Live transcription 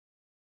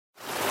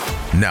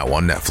Now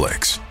on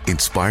Netflix,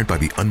 inspired by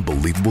the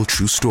unbelievable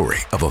true story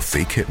of a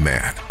fake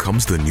hitman,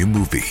 comes the new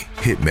movie,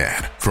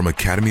 Hitman, from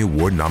Academy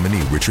Award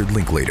nominee Richard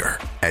Linklater.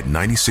 At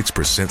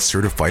 96%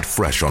 certified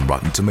fresh on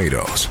Rotten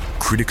Tomatoes,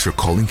 critics are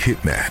calling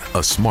Hitman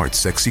a smart,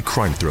 sexy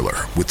crime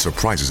thriller with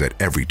surprises at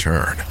every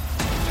turn.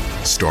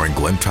 Starring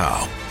Glenn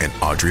Powell and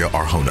Adria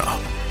Arjona,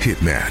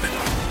 Hitman.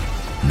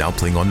 Now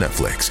playing on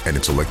Netflix and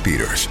in select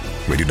theaters.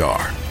 Rated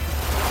R.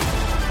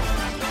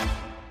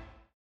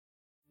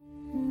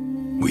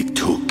 We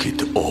took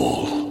it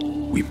all.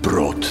 We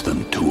brought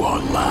them to our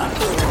land.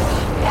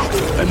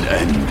 An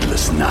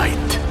endless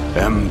night,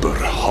 ember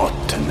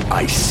hot and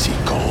icy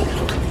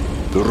cold.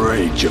 The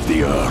rage of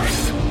the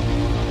earth.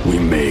 We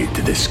made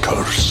this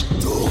curse.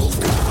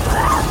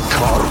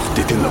 Carved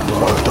it in the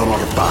blood on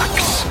our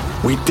backs.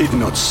 We did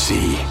not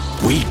see.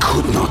 We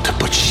could not,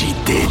 but she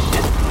did.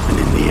 And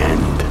in the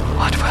end...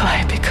 What will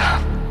I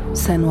become?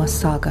 Senua's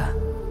Saga.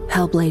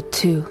 Hellblade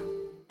 2.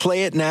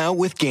 Play it now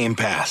with Game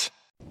Pass.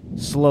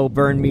 Slow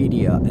Burn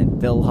Media and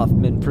Bill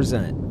Huffman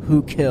present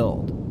Who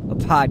Killed, a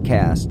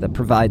podcast that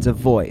provides a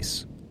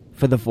voice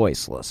for the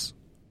voiceless.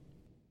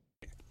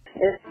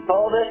 It's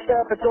all this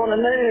stuff that's on the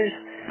news.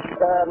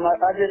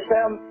 I just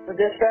found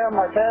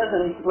my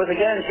cousin with a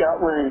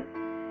gunshot wound.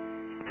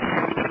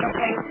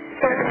 Okay.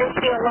 Sir, is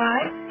he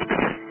alive?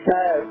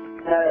 No.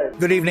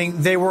 Good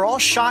evening. They were all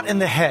shot in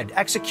the head,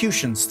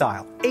 execution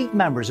style. 8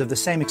 members of the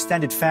same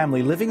extended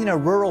family living in a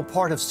rural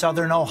part of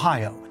southern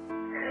Ohio. Man,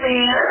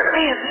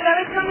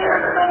 tell me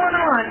what's going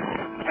on.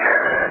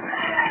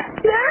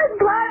 There's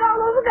blood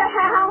all over the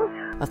house.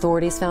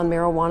 Authorities found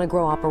marijuana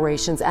grow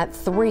operations at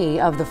 3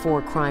 of the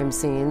 4 crime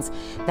scenes.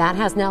 That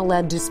has now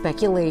led to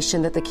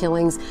speculation that the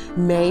killings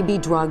may be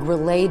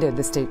drug-related.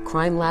 The state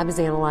crime lab is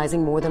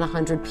analyzing more than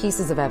 100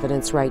 pieces of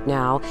evidence right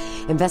now.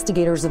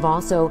 Investigators have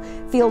also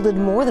fielded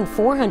more than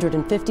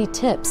 450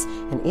 tips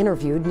and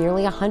interviewed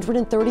nearly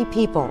 130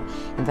 people.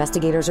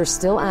 Investigators are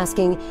still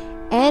asking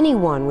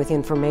anyone with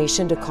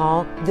information to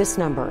call this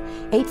number,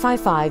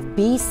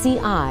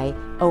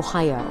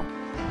 855-BCI-OHIO.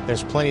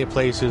 There's plenty of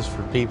places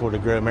for people to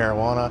grow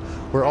marijuana.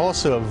 We're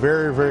also a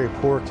very, very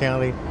poor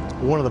county,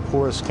 one of the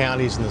poorest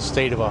counties in the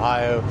state of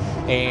Ohio,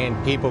 and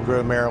people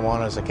grow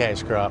marijuana as a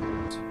cash crop.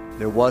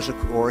 There was, of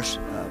course,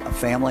 a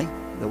family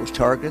that was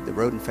targeted. The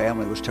Rhoden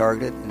family was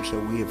targeted, and so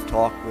we have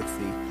talked with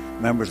the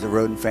members of the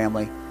Rhoden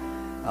family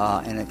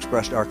and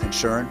expressed our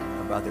concern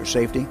about their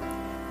safety.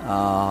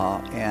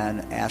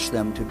 And ask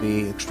them to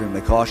be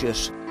extremely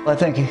cautious. I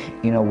think,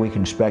 we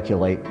can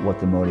speculate what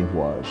the motive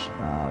was.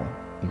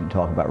 You can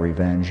talk about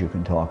revenge, you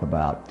can talk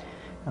about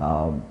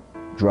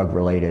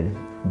drug-related,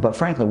 but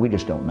frankly, we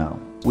just don't know.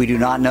 We do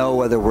not know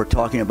whether we're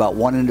talking about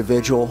one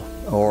individual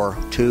or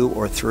 2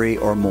 or 3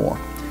 or more.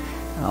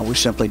 We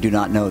simply do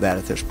not know that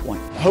at this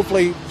point.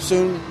 Hopefully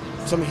soon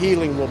some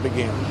healing will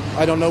begin.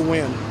 I don't know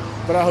when,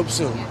 but I hope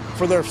soon,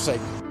 for their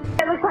sake.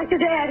 It looks like they're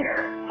dead.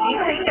 You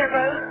think they're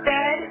both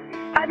dead?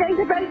 I think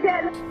they're both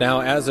dead.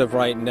 Now, as of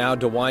right now,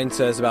 DeWine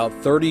says about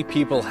 30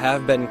 people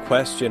have been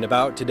questioned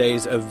about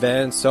today's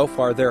event. So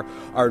far, there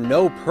are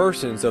no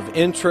persons of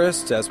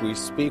interest. As we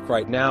speak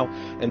right now,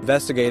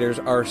 investigators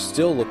are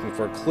still looking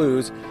for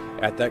clues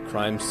at that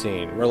crime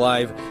scene. We're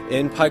live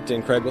in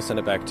Piketon. Craig, will send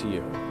it back to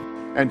you.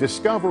 And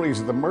discoveries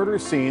of the murder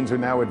scenes are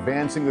now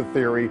advancing the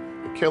theory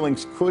the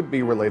killings could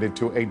be related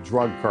to a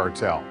drug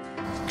cartel.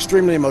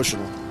 Extremely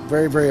emotional.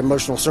 Very, very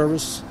emotional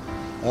service.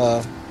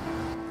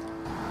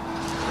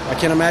 I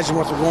can't imagine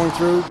what they're going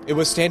through. It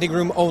was standing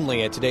room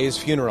only at today's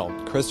funeral.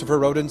 Christopher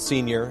Rhoden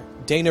Sr.,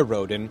 Dana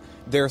Rhoden,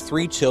 their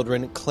 3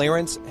 children,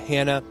 Clarence,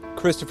 Hannah,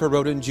 Christopher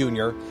Rhoden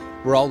Jr.,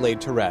 were all laid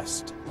to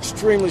rest.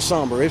 Extremely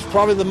somber. It's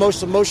probably the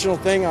most emotional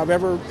thing I've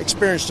ever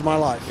experienced in my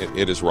life.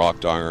 It has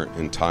rocked our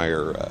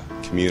entire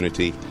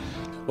community.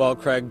 Well,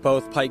 Craig,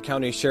 both Pike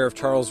County Sheriff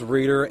Charles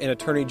Reeder and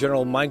Attorney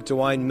General Mike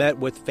DeWine met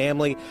with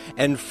family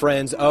and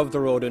friends of the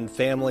Rhoden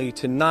family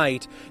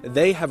tonight.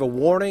 They have a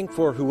warning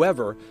for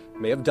whoever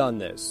may have done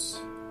this.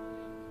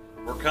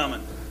 We're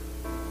coming.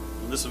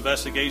 When this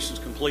investigation is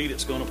complete,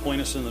 it's going to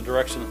point us in the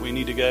direction that we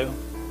need to go,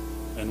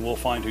 and we'll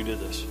find who did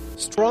this.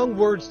 Strong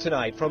words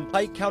tonight from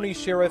Pike County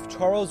Sheriff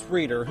Charles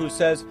Reeder, who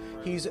says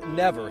he's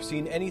never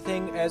seen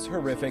anything as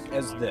horrific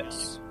as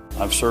this.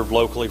 I've served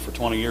locally for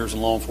 20 years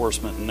in law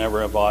enforcement, and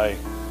never have I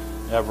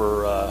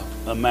ever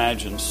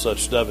imagined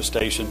such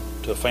devastation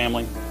to a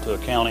family, to a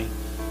county,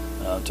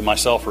 to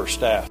myself or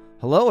staff.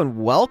 Hello and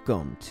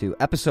welcome to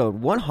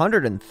episode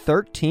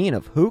 113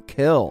 of Who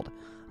Killed.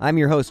 I'm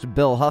your host,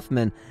 Bill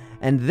Huffman,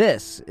 and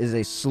this is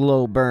a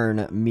Slow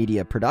Burn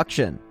Media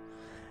production.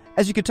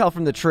 As you can tell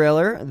from the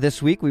trailer,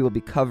 this week we will be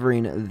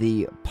covering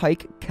the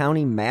Pike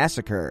County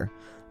Massacre,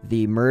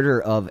 the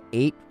murder of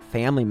 8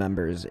 family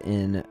members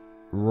in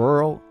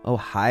rural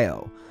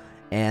Ohio.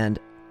 And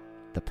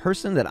the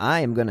person that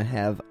I am going to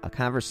have a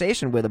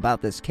conversation with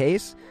about this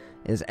case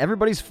is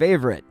everybody's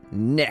favorite,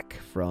 Nick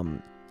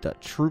from the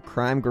True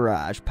Crime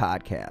Garage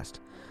podcast.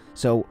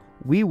 So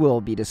we will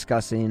be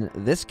discussing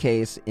this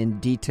case in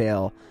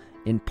detail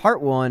in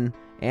part 1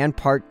 and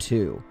part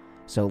 2.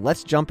 So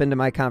let's jump into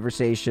my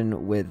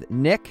conversation with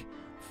Nick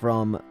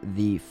from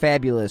the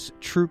fabulous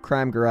True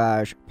Crime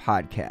Garage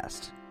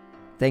podcast.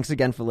 Thanks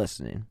again for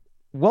listening.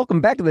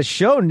 Welcome back to the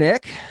show,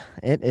 Nick.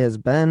 It has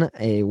been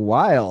a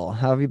while.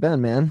 How have you been,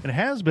 man? It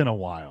has been a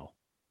while,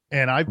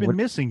 and I've been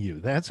missing you.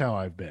 That's how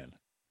I've been.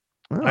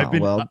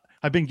 Oh,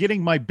 I've been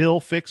getting my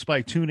bill fixed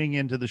by tuning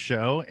into the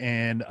show,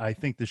 and I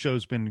think the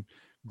show's been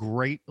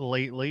great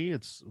lately.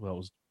 It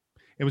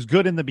was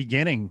good in the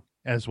beginning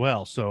as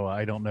well, so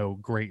I don't know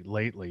great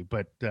lately,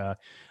 but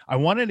I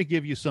wanted to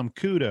give you some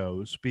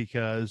kudos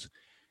because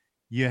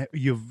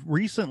you've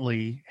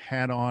recently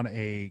had on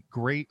a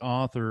great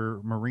author,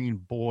 Maureen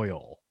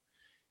Boyle.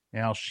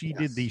 Now, she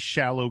did the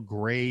Shallow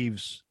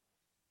Graves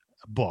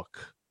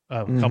book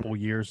a couple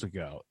years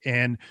ago,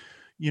 and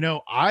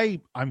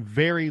I'm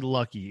very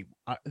lucky.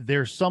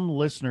 There's some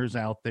listeners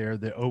out there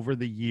that over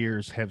the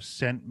years have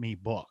sent me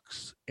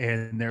books,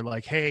 and they're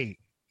like, hey,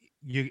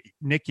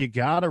 Nick, you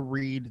got to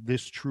read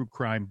this true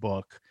crime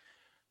book.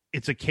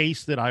 It's a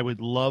case that I would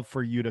love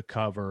for you to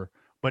cover,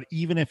 but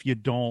even if you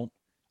don't,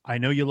 I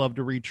know you love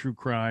to read true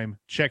crime.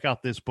 Check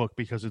out this book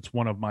because it's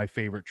one of my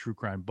favorite true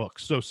crime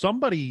books. So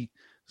some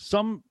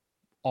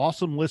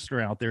awesome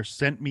listener out there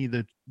sent me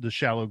the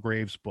Shallow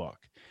Graves book,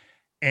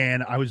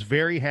 and I was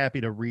very happy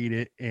to read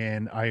it,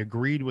 and I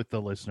agreed with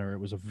the listener. It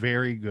was a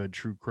very good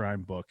true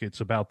crime book.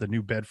 It's about the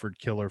New Bedford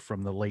killer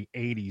from the late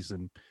 80s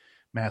in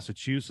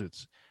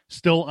Massachusetts,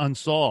 still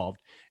unsolved.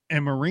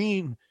 And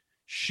Maureen,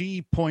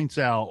 she points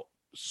out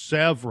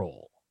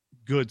several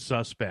good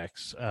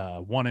suspects,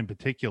 one in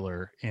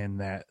particular in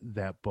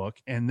that book.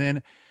 And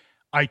then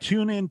I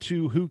tune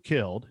into Who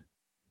Killed,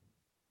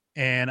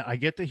 and I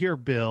get to hear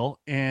Bill,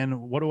 and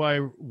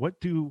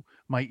what do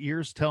my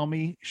ears tell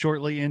me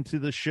shortly into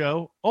the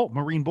show? Oh,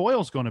 Maureen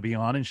Boyle's going to be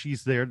on, and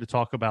she's there to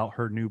talk about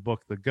her new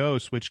book, The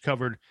Ghost, which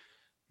covered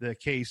the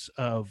case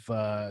of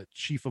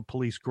Chief of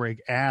Police Greg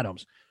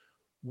Adams.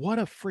 What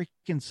a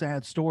freaking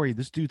sad story.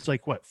 This dude's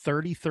like,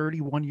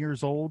 31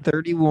 years old?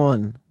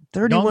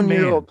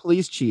 31-year-old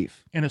police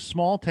chief. In a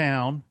small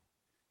town,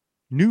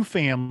 new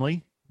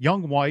family,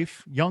 young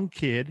wife, young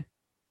kid,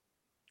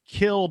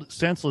 killed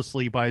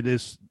senselessly by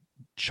this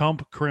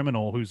chump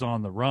criminal who's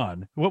on the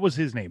run. What was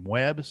his name?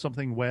 Webb?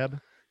 Something Webb?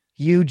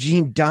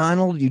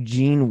 Donald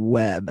Eugene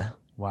Webb.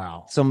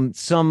 Wow.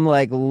 Some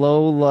like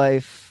low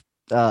life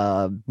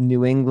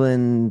New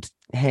England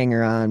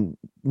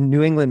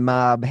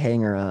mob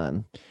hanger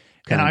on.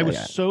 And I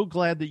was so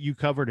glad that you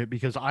covered it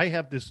because I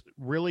have this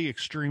really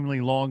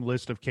extremely long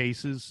list of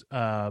cases.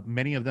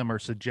 Many of them are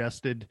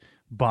suggested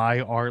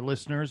by our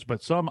listeners,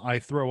 but some I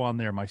throw on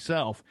there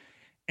myself.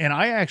 And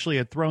I actually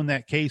had thrown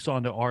that case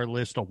onto our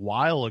list a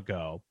while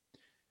ago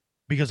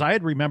because I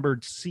had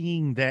remembered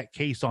seeing that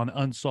case on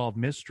Unsolved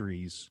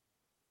Mysteries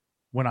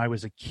when I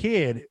was a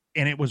kid.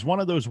 And it was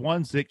one of those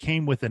ones that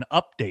came with an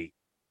update,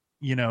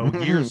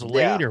 years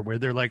later, where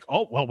they're like,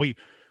 oh, well,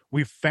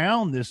 we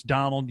found this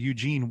Donald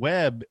Eugene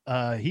Webb.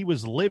 He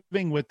was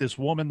living with this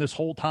woman this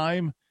whole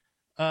time,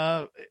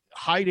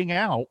 hiding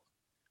out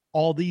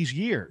all these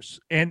years.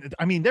 And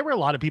I mean, there were a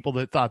lot of people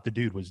that thought the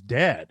dude was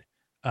dead.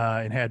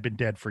 And had been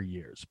dead for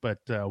years, but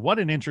what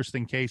an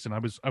interesting case! And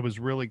I was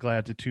really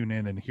glad to tune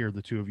in and hear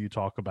the two of you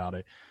talk about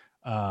it.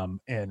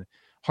 And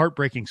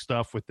heartbreaking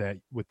stuff with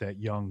that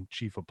young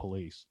chief of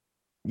police.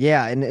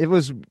 Yeah,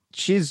 and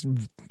she's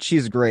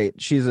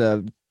great. She's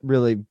a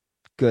really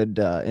good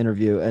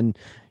interview, and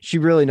she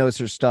really knows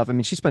her stuff. I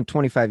mean, she spent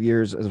 25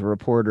 years as a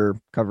reporter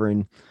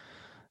covering,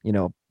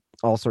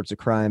 all sorts of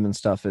crime and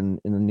stuff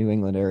in the New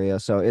England area.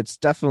 So it's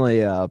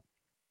definitely a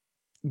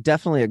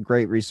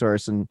great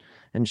resource, and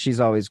she's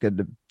always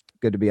good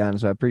to be on.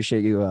 So I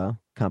appreciate you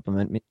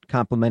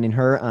complimenting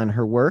her on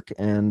her work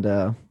and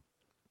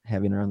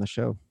having her on the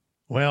show.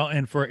 Well,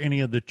 and for any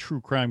of the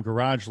True Crime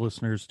Garage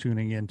listeners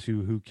tuning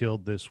into Who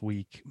Killed this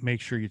week, make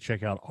sure you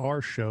check out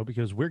our show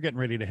because we're getting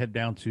ready to head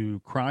down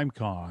to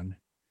CrimeCon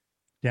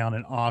down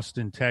in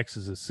Austin,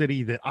 Texas, a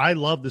city that I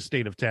love the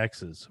state of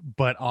Texas,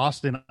 but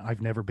Austin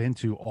I've never been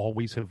to,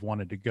 always have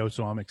wanted to go.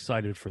 So I'm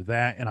excited for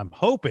that. And I'm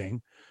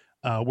hoping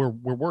we're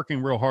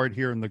working real hard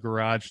here in the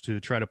garage to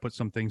try to put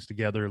some things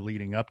together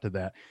leading up to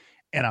that.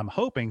 And I'm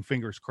hoping,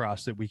 fingers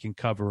crossed, that we can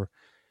cover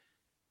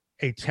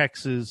a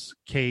Texas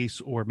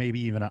case or maybe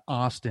even an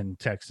Austin,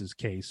 Texas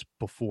case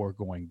before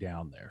going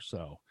down there.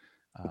 So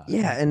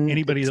and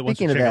anybody that wants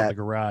to check out the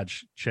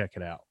garage, check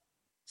it out.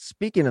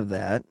 Speaking of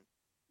that,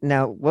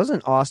 now,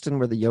 wasn't Austin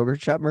where the yogurt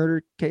shop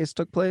murder case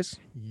took place?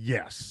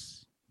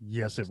 Yes,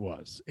 it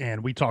was.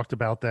 And we talked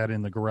about that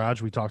in the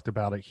garage. We talked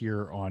about it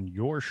here on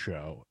your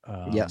show.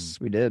 Yes,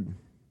 we did.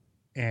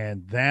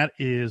 And that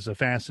is a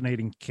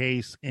fascinating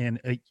case.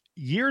 And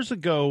years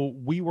ago,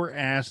 we were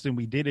asked, and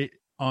we did it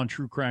on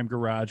True Crime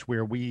Garage,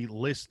 where we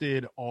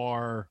listed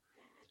our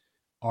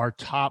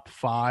top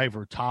 5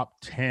 or top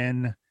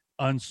 10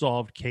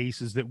 unsolved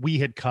cases that we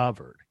had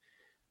covered.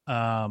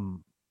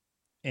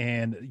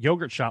 And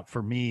Yogurt Shop,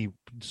 for me,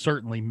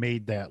 certainly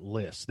made that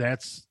list.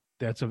 That's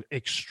an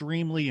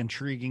extremely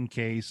intriguing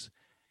case.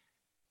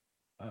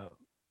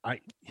 My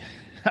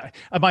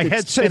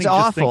head's spinning. It's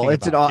awful.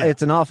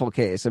 It's an awful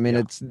case. I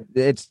mean,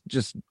 it's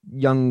just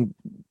young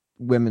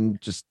women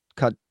just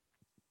cut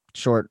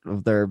short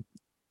of their,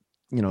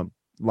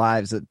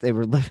 lives. That they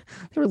were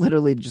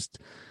literally just,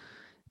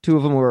 two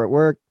of them were at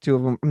work, two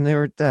of them, they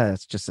were,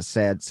 it's just a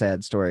sad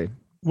story.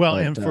 Well,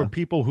 and for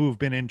people who've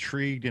been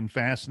intrigued and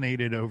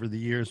fascinated over the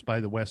years by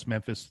the West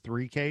Memphis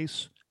 3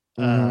 case,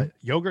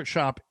 Yogurt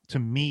Shop, to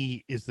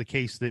me, is the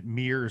case that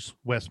mirrors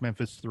West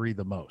Memphis 3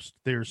 the most.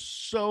 There's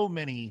so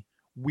many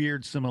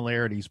weird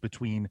similarities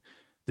between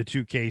the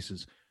two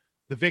cases.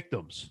 The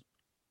victims,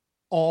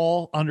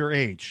 all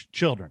underage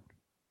children.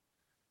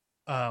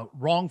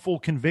 Wrongful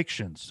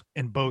convictions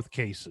in both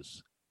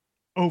cases,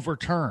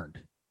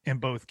 overturned in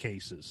both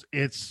cases.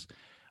 It's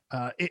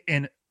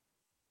and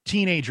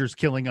teenagers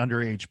killing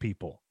underage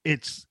people.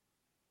 It's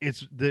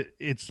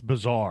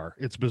bizarre.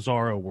 It's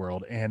bizarro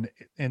world, and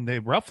they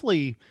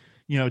roughly,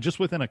 just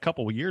within a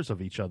couple of years of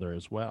each other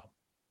as well.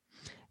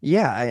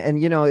 Yeah,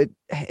 and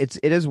it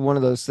is one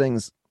of those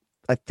things.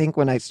 I think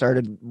when I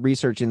started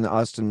researching the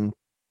Austin,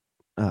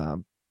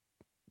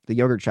 the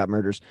Yogurt Shop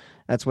murders,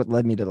 that's what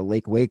led me to the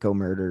Lake Waco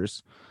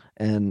murders,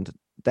 and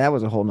that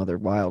was a whole nother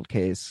wild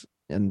case.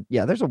 And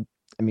yeah,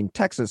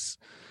 Texas,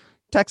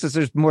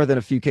 there's more than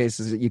a few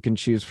cases that you can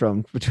choose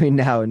from between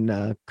now and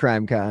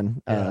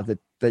CrimeCon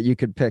that you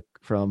could pick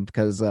from,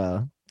 because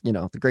the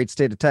great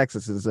state of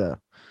Texas is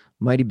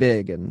mighty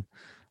big, and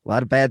a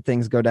lot of bad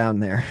things go down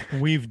there.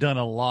 We've done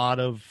a lot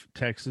of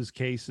Texas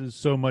cases,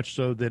 so much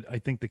so that I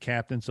think the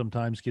captain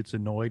sometimes gets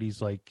annoyed.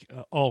 He's like,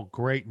 "Oh,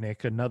 great,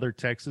 Nick, another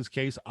Texas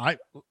case."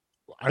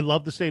 I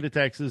love the state of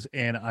Texas,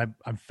 and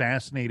I'm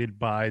fascinated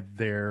by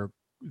their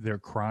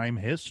crime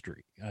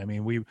history. I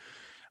mean,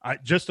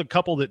 just a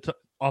couple that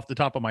off the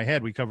top of my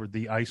head, we covered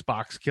the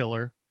Icebox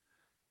Killer,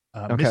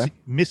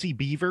 Missy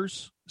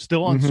Beavers,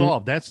 still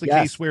unsolved. That's the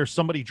case where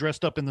somebody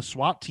dressed up in the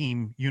SWAT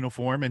team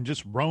uniform and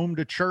just roamed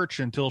a church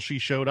until she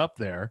showed up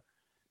there.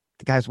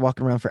 The guy's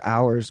walking around for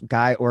hours,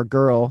 guy or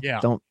girl. Yeah.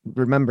 Don't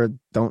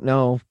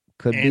know.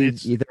 Could be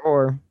either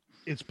or.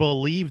 It's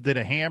believed that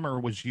a hammer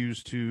was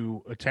used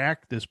to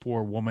attack this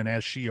poor woman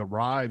as she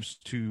arrives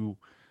to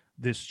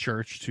this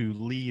church to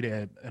lead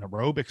an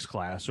aerobics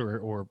class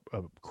or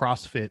a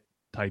CrossFit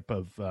type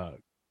of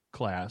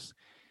class.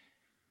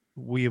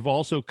 We have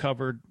also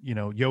covered,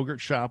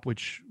 Yogurt Shop,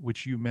 which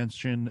you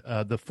mentioned,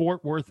 the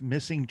Fort Worth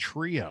Missing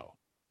Trio.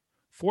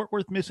 Fort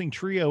Worth Missing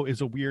Trio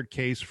is a weird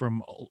case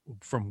from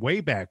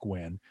way back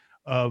when,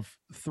 of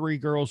 3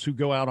 girls who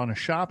go out on a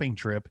shopping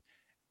trip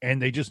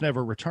and they just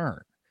never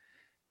return.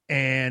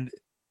 And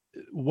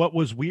what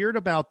was weird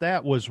about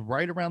that was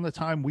right around the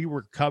time we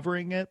were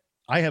covering it,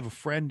 I have a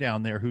friend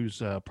down there who's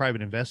a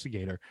private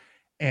investigator.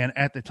 And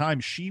at the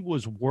time, she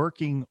was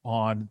working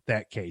on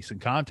that case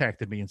and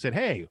contacted me and said,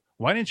 "Hey,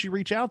 why didn't you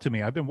reach out to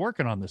me? I've been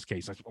working on this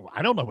case." I said, "Well,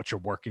 I don't know what you're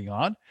working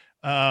on."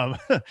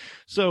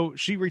 So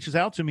she reaches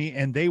out to me,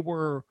 and they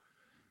were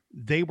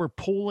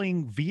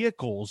pulling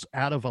vehicles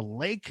out of a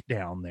lake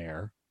down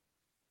there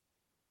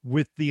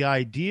with the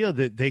idea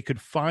that they could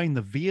find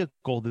the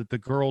vehicle that the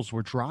girls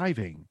were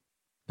driving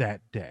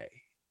that day.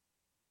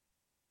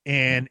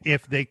 And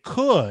if they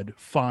could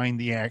find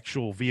the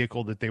actual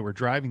vehicle that they were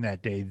driving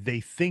that day,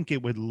 they think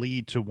it would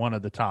lead to one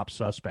of the top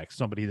suspects,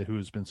 somebody who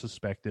has been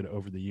suspected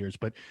over the years.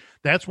 But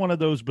that's one of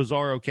those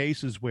bizarro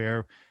cases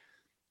where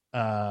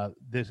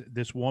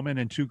this woman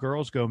and 2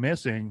 girls go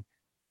missing,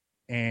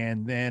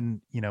 and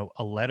then,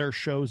 a letter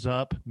shows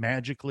up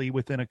magically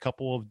within a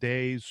couple of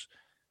days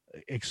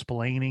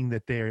explaining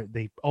that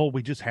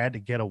we just had to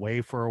get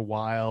away for a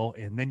while.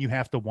 And then you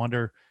have to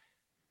wonder,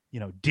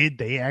 did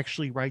they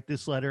actually write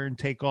this letter and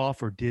take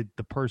off, or did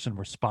the person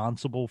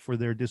responsible for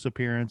their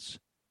disappearance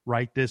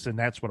write this? And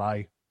that's what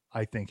I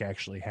think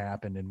actually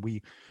happened. And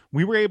we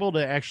were able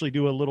to actually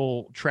do a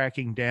little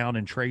tracking down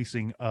and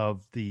tracing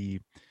of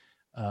the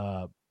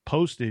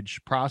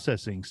postage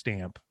processing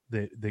stamp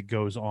that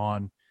goes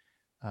on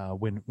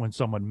when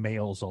someone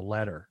mails a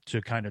letter,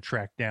 to kind of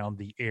track down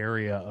the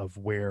area of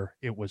where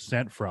it was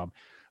sent from.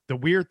 The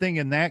weird thing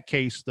in that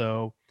case,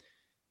 though,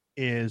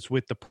 is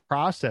with the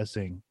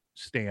processing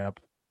stamp,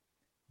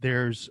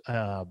 there's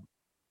a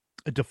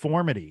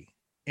deformity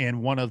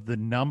in one of the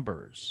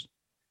numbers.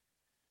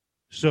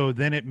 So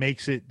then it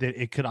makes it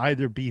that it could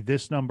either be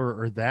this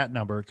number or that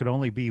number. It could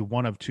only be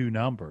one of 2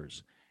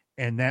 numbers.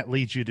 And that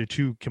leads you to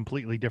 2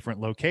 completely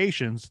different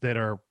locations that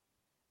are,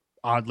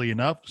 oddly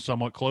enough,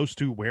 somewhat close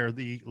to where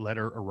the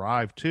letter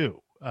arrived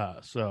to.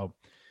 So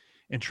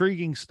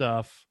intriguing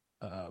stuff.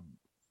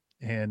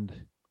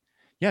 And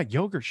yeah,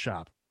 Yogurt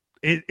Shop.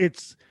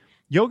 It's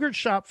Yogurt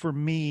Shop for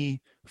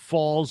me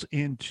falls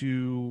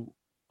into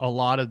a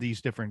lot of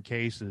these different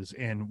cases.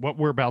 And what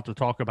we're about to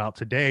talk about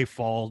today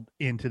fall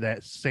into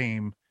that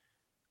same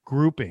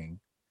grouping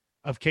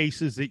of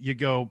cases that you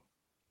go,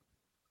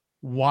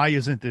 why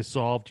isn't this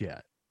solved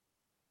yet?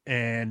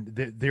 And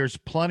there's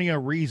plenty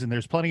of reason,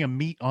 there's plenty of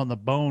meat on the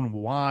bone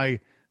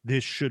why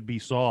this should be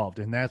solved.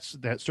 And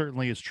that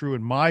certainly is true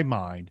in my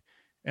mind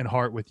and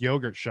heart with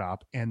Yogurt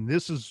Shop. And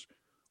this is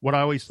what I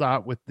always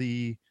thought with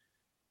the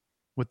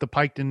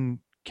Piketon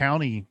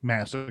County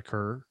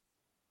massacre,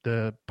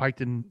 the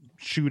Piketon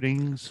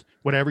shootings,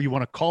 whatever you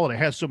want to call it. It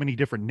has so many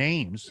different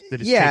names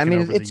that it's yeah, I taken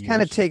mean, over it's the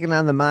kind of years. taken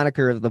on the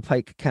moniker of the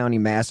Pike County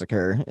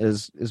Massacre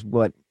is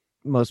what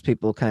most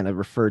people kind of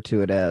refer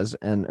to it as,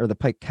 or the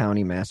Pike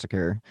County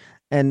Massacre.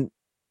 And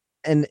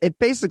it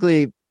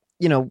basically,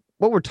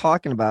 what we're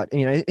talking about,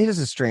 it is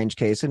a strange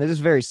case, and it is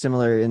very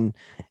similar in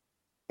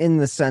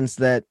the sense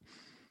that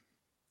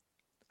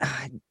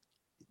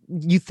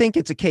you think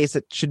it's a case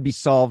that should be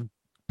solved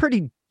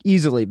pretty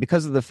easily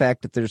because of the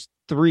fact that there's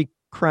 3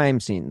 crime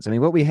scenes. I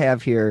mean, what we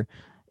have here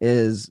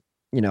is,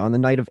 on the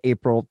night of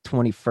April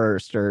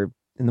 21st or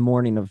in the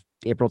morning of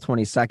April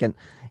 22nd,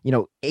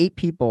 8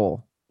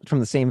 people from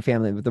the same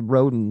family with the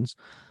Rodens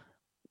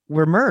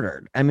were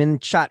murdered. I mean,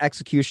 shot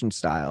execution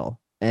style.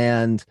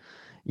 And,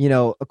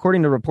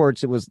 according to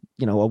reports, it was,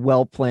 a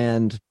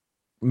well-planned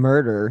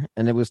murder,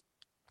 and it was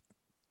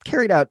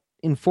carried out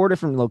in 4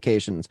 different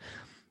locations.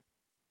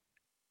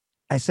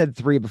 I said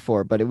 3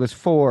 before, but it was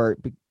 4.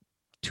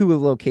 2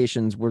 of the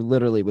locations were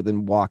literally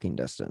within walking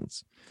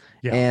distance.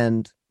 Yeah.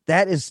 And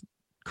that is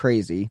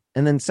crazy.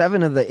 And then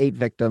 7 of the 8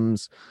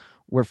 victims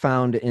were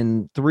found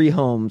in 3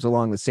 homes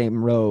along the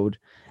same road.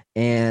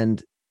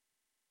 And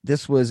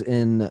this was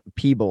in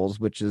Peebles,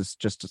 which is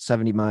just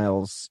 70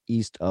 miles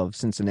east of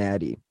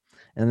Cincinnati.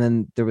 And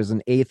then there was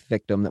an 8th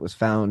victim that was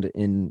found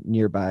in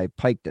nearby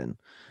Piketon.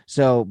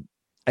 So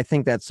I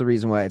think that's the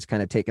reason why it's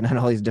kind of taken on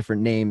all these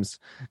different names,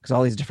 because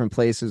all these different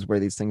places where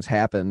these things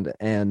happened.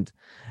 And,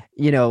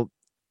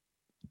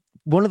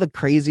 one of the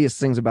craziest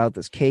things about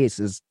this case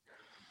is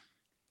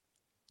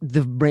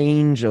the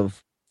range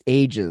of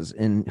ages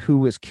and who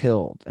was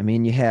killed. I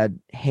mean, you had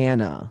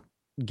Hannah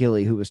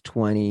Gilley, who was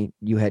 20.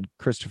 You had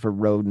Christopher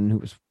Roden, who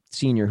was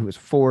senior, who was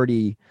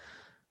 40.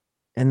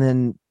 And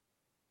then,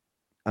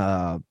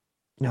 then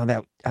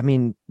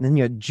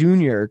you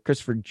had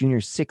Christopher Jr.,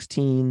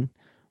 16.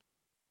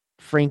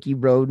 Frankie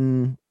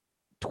Roden,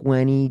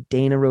 20.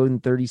 Dana Roden,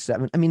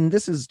 37. I mean,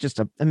 this is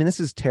this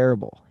is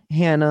terrible.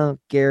 Hannah,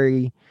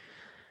 Gary,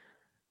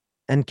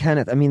 and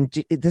Kenneth. I mean,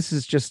 this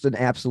is just an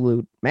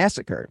absolute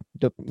massacre,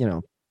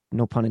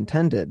 no pun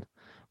intended.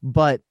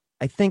 But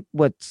I think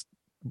what's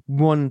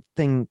one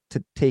thing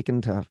to take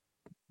into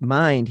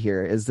mind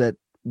here is that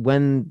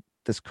when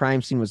this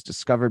crime scene was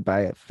discovered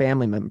by a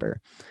family member,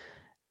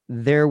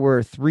 there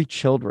were 3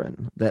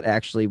 children that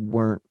actually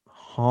weren't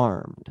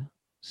harmed.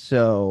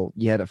 So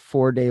you had a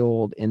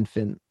 4-day-old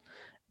infant,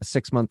 a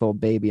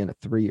 6-month-old baby, and a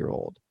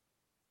 3-year-old.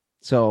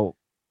 So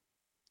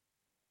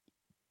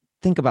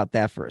think about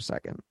that for a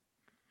second.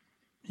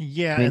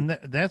 Yeah, I mean,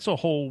 and that's a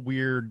whole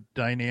weird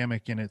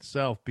dynamic in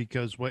itself,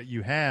 because what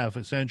you have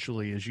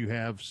essentially is you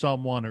have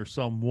someone or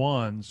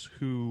someones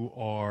who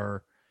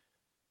are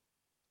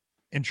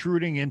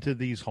intruding into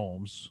these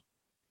homes,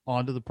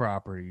 onto the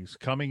properties,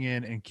 coming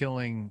in and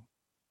killing.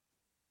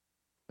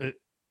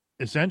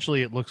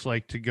 Essentially, it looks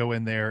like to go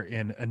in there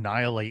and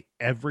annihilate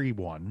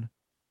everyone,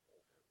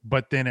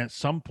 but then at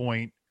some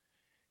point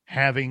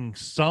having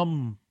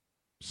some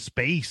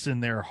space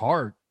in their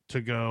heart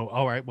to go,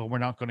 all right, well, we're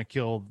not going to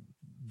kill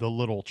the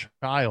little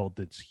child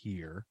that's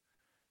here.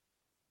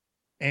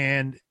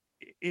 And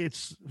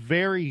it's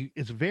very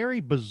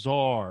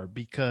bizarre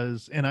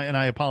because, and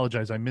I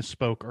apologize, I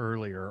misspoke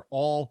earlier.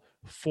 All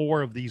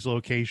 4 of these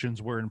locations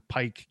were in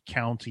Pike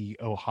County,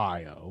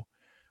 Ohio,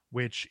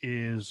 which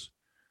is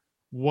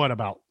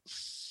about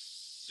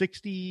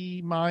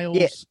 60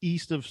 miles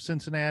east of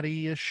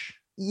Cincinnati-ish?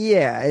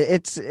 Yeah,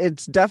 it's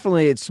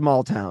definitely a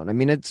small town. I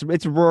mean, it's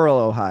rural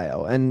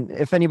Ohio, and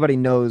if anybody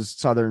knows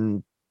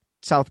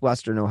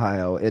southwestern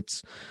Ohio,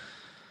 it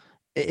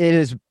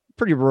is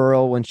pretty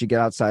rural once you get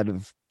outside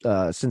of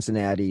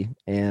Cincinnati,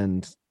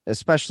 and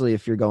especially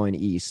if you're going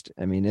east.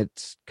 I mean,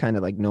 it's kind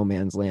of like no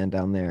man's land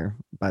down there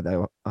by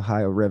the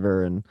Ohio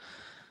River, and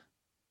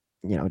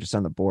just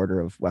on the border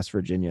of West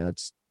Virginia.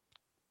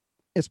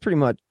 It's pretty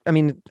much, I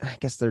mean, I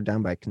guess they're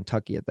down by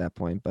Kentucky at that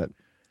point, but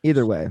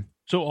either way.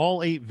 So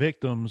all 8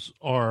 victims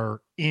belong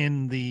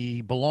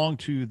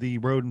to the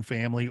Roden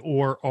family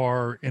or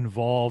are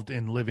involved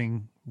in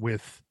living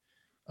with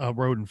a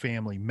Roden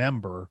family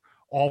member.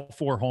 All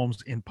 4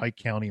 homes in Pike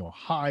County,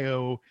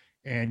 Ohio,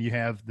 and you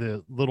have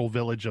the little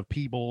village of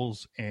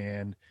Peebles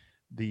and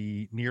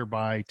the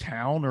nearby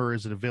town, or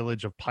is it a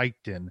village of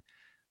Piketon?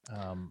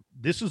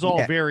 This is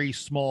all very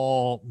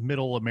small,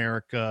 middle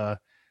America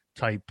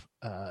type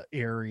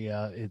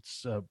area.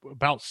 It's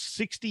about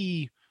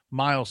 60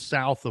 miles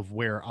south of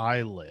where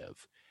I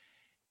live,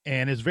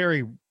 and it's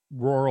very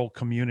rural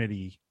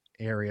community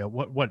area.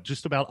 What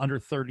just about under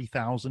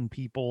 30,000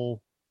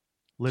 people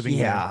living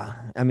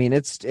there? I mean,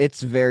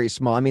 it's very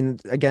small. I mean,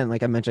 again,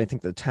 like I mentioned, I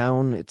think the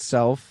town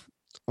itself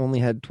only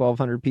had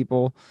 1,200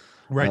 people.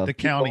 Right. The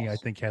county, I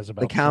think, has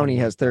about, the county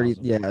has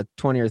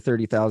 20 or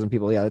 30,000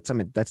 people. Yeah.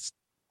 That's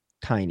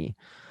tiny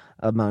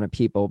amount of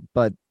people,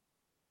 but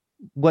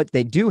what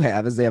they do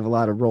have is they have a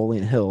lot of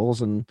rolling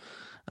hills and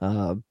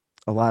a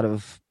lot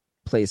of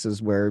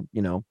places where,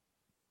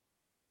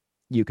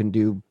 you can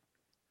do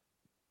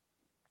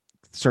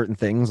certain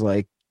things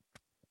like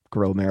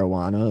grow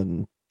marijuana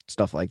and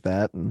stuff like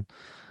that. And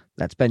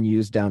that's been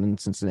used down in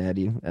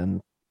Cincinnati.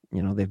 And,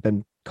 they've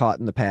been caught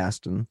in the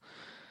past. And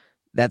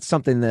that's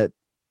something that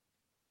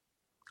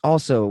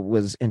also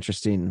was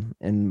interesting,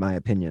 in my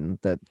opinion,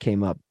 that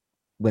came up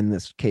when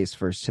this case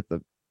first hit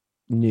the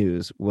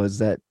news, was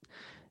that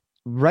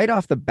right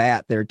off the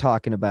bat, they're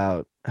talking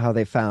about how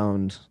they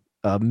found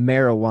a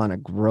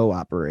marijuana grow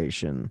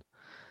operation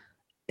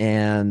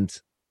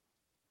and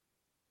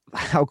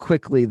how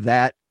quickly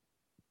that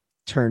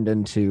turned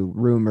into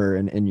rumor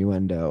and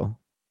innuendo.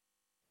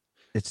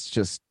 It's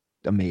just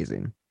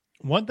amazing.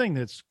 One thing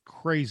that's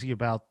crazy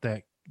about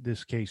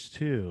this case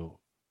too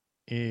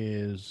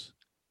is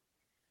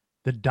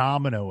the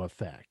domino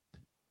effect,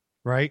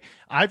 right?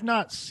 I've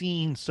not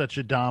seen such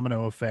a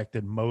domino effect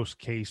in most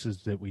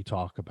cases that we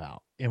talk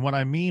about. And what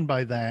I mean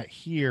by that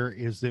here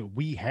is that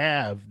we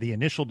have the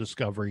initial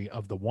discovery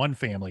of the one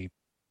family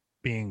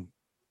being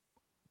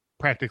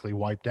practically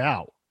wiped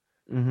out.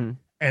 Mm-hmm.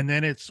 And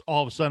then it's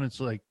all of a sudden it's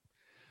like,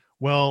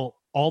 well,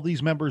 all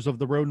these members of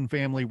the Rhoden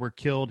family were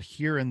killed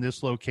here in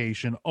this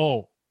location.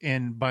 Oh,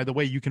 and by the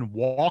way, you can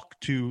walk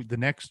to the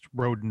next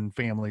Rhoden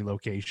family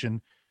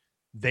location.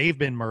 They've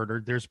been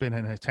murdered. There's been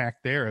an attack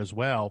there as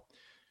well.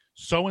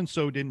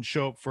 So-and-so didn't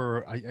show up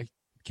for, I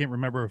can't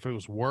remember if it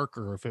was work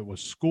or if it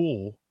was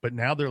school, but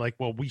now they're like,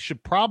 well, we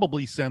should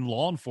probably send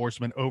law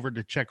enforcement over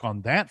to check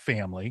on that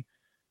family,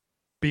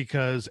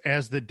 because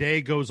as the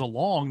day goes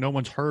along, no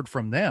one's heard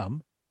from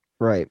them.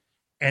 Right.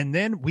 And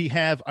then we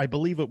have, I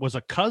believe it was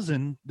a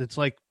cousin that's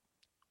like,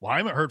 well, I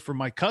haven't heard from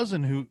my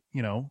cousin who,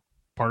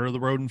 part of the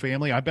Rhoden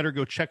family. I better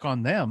go check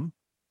on them.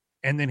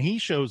 And then he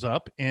shows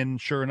up,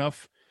 and sure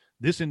enough,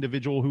 this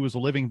individual who was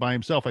living by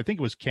himself, I think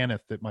it was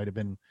Kenneth that might have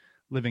been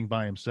living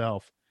by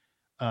himself.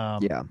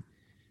 Yeah.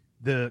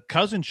 The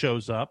cousin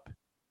shows up.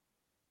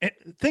 And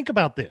think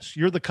about this.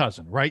 You're the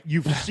cousin, right?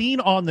 You've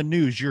seen on the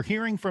news, you're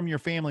hearing from your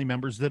family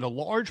members that a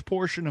large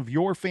portion of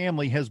your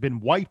family has been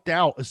wiped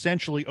out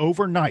essentially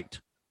overnight.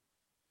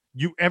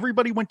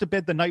 Everybody went to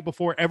bed the night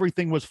before.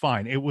 Everything was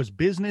fine. It was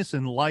business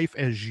and life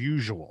as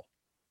usual.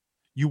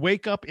 You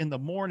wake up in the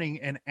morning,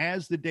 and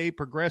as the day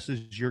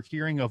progresses, you're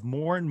hearing of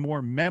more and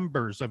more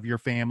members of your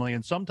family,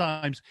 and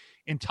sometimes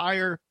an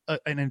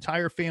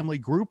entire family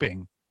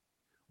grouping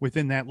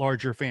within that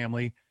larger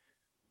family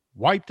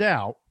wiped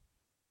out.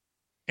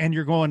 And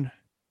you're going,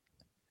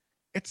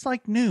 it's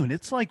like noon.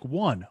 It's like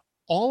 1.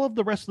 All of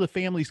the rest of the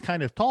family's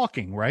kind of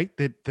talking, right?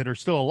 That are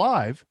still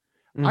alive.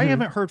 Mm-hmm. I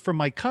haven't heard from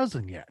my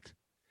cousin yet.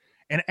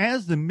 And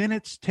as the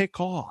minutes tick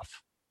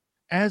off,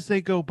 as they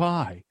go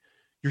by,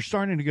 you're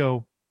starting to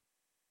go,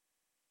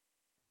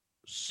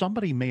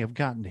 somebody may have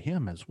gotten to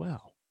him as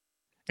well.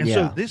 And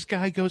so this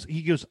guy goes,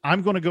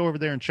 I'm going to go over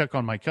there and check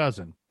on my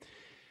cousin.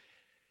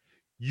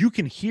 You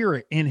can hear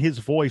it in his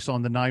voice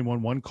on the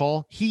 911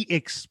 call.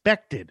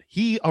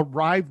 He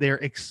arrived there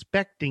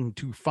expecting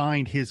to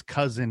find his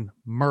cousin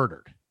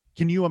murdered.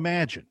 Can you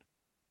imagine?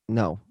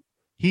 No.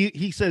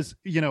 He says,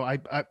 I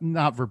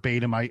not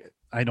verbatim, I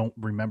don't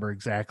remember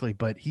exactly,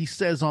 but he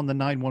says on the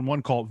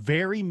 911 call,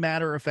 very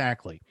matter of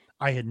factly,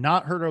 I had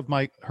not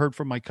heard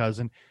from my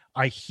cousin.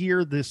 I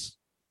hear the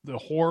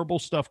horrible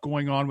stuff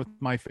going on with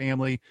my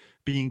family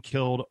being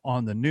killed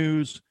on the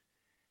news.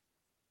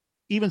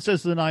 Even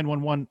says to the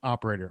 911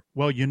 operator,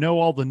 well,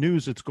 all the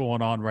news that's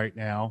going on right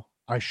now.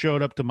 I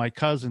showed up to my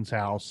cousin's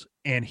house,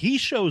 and he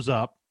shows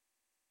up,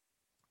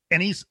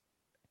 and he's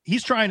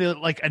trying to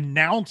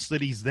announce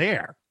that he's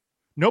there.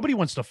 Nobody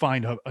wants to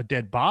find a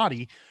dead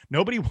body.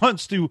 Nobody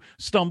wants to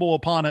stumble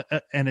upon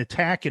an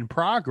attack in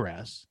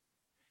progress.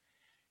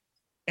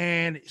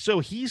 And so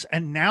he's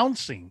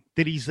announcing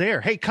that he's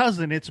there. Hey,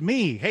 cousin, it's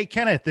me. Hey,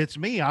 Kenneth, it's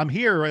me. I'm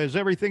here. Is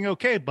everything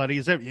okay, buddy?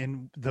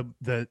 And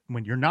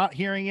when you're not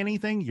hearing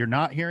anything,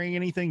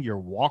 you're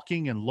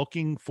walking and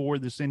looking for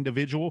this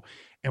individual.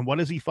 And what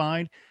does he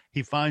find?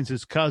 He finds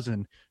his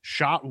cousin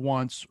shot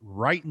once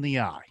right in the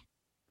eye.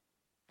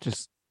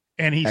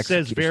 And he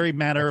says very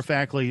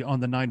matter-of-factly on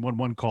the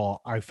 911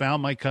 call, I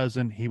found my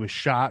cousin. He was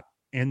shot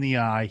in the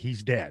eye.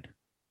 He's dead.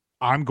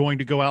 I'm going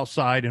to go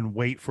outside and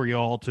wait for you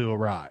all to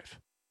arrive.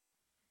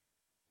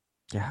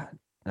 Yeah,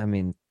 I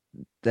mean,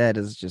 that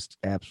is just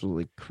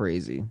absolutely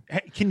crazy.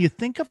 Hey, can you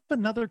think of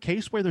another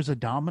case where there's a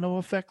domino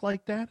effect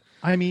like that?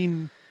 I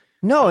mean,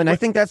 no, and I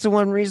think that's the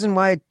one reason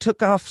why it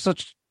took off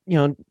such,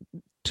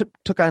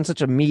 took on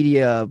such a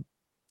media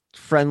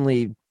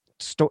friendly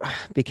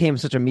became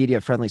such a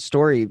media friendly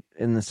story,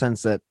 in the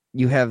sense that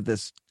you have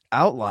this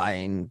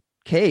outlying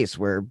case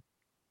where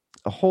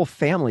a whole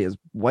family is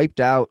wiped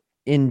out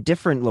in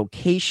different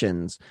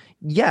locations.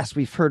 Yes,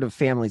 we've heard of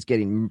families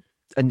getting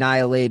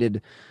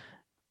annihilated,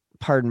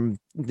 pardon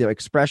the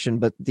expression,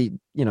 but the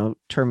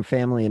term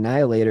family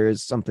annihilator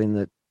is something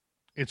that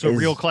it's a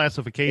real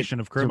classification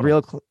of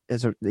criminal.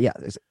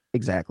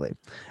 Exactly.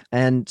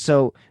 And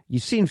so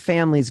you've seen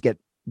families get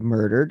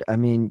murdered. I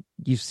mean,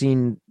 you've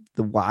seen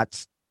the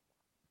Watts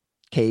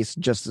case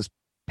just this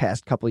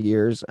past couple of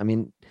years. I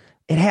mean,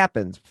 it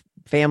happens.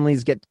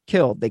 Families get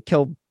killed. They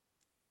kill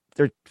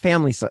their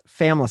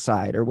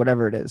familicide or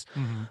whatever it is,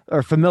 mm-hmm.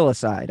 or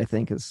familicide, I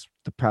think is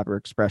the proper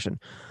expression.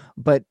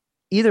 But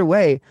either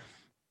way,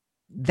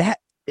 that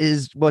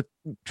is what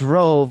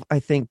drove, I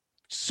think,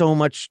 so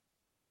much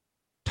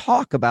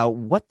talk about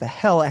what the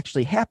hell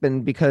actually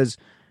happened, because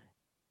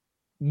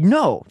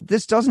no,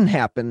 this doesn't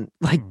happen.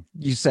 Like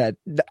you said,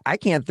 I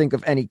can't think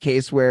of any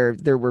case where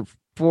there were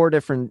 4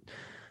 different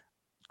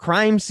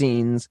crime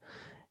scenes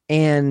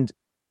and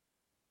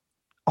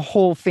a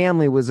whole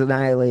family was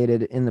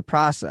annihilated in the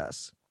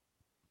process.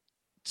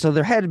 So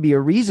there had to be a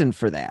reason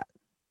for that,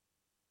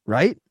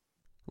 right?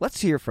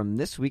 Let's hear from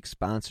this week's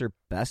sponsor,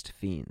 Best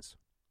Fiends.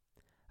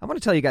 I want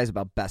to tell you guys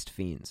about Best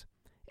Fiends.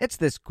 It's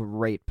this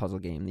great puzzle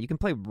game that you can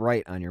play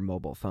right on your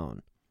mobile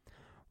phone.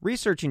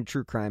 Researching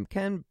true crime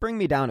can bring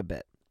me down a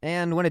bit,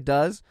 and when it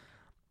does,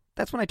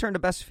 that's when I turn to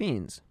Best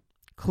Fiends.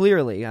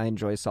 Clearly, I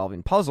enjoy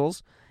solving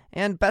puzzles,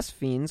 and Best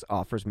Fiends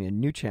offers me a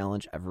new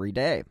challenge every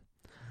day.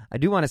 I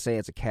do want to say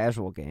it's a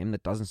casual game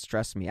that doesn't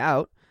stress me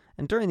out,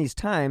 and during these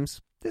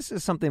times, this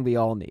is something we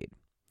all need.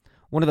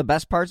 One of the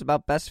best parts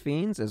about Best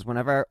Fiends is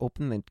whenever I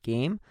open the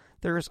game,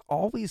 there is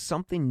always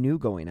something new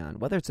going on,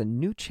 whether it's a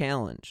new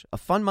challenge, a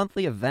fun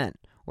monthly event,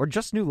 or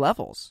just new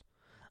levels.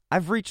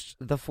 I've reached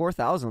the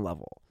 4,000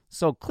 level,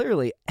 so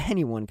clearly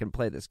anyone can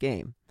play this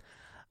game.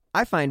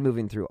 I find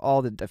moving through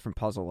all the different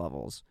puzzle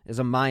levels is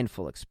a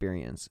mindful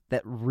experience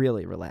that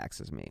really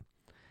relaxes me.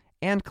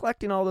 And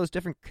collecting all those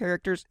different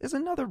characters is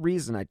another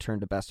reason I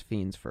turn to Best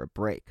Fiends for a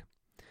break.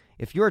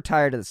 If you're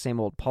tired of the same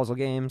old puzzle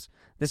games,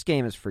 this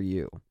game is for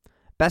you.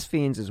 Best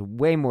Fiends is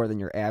way more than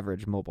your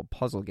average mobile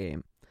puzzle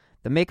game.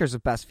 The makers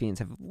of Best Fiends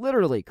have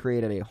literally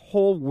created a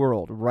whole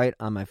world right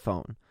on my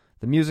phone.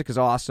 The music is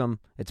awesome,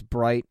 it's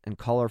bright and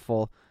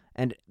colorful,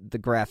 and the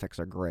graphics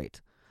are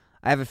great.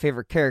 I have a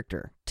favorite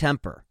character,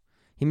 Temper.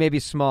 He may be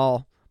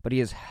small, but he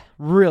has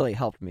really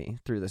helped me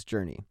through this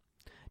journey.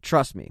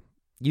 Trust me,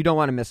 you don't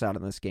want to miss out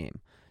on this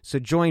game. So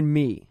join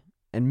me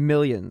and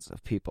millions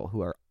of people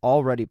who are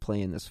already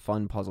playing this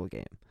fun puzzle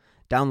game.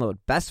 Download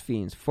Best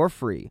Fiends for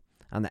free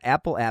on the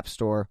Apple App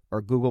Store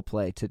or Google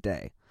Play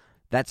today.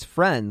 That's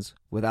friends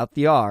without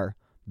the R,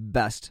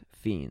 Best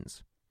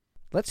Fiends.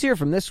 Let's hear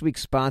from this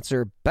week's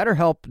sponsor,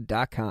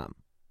 BetterHelp.com.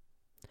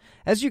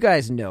 As you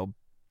guys know,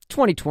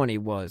 2020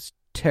 was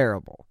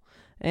terrible,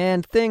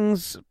 and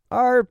things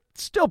are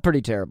still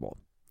pretty terrible.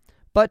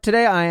 But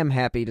today I am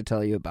happy to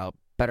tell you about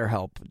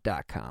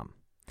BetterHelp.com.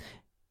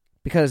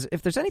 Because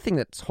if there's anything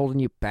that's holding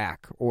you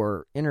back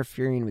or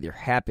interfering with your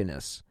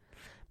happiness,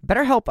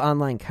 BetterHelp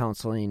Online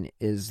Counseling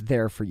is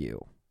there for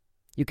you.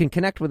 You can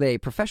connect with a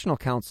professional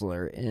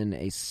counselor in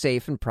a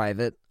safe and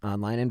private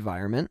online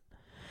environment.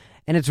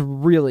 And it's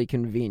really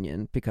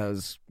convenient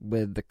because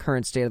with the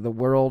current state of the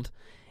world,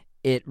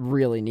 it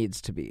really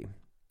needs to be.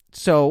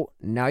 So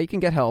now you can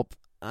get help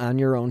on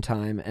your own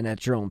time and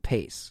at your own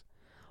pace.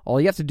 All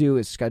you have to do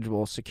is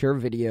schedule secure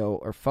video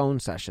or phone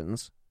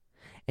sessions,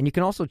 and you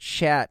can also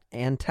chat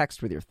and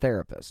text with your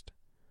therapist.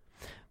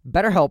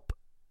 BetterHelp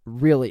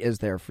really is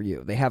there for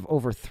you. They have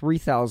over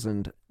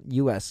 3,000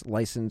 U.S.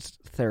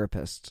 licensed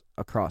therapists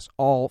across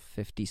all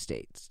 50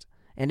 states.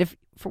 And if,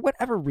 for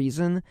whatever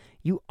reason,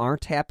 you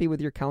aren't happy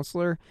with your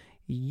counselor,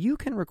 you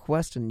can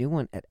request a new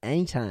one at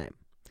any time.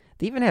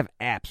 They even have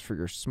apps for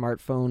your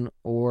smartphone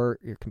or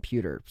your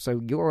computer,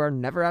 so you are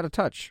never out of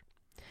touch.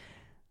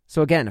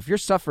 So again, if you're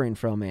suffering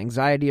from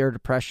anxiety or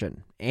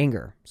depression,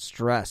 anger,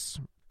 stress,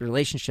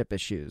 relationship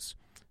issues,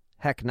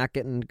 heck, not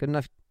getting good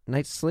enough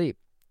night's sleep,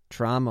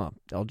 trauma,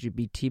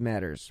 LGBT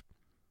matters,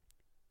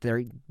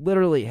 they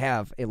literally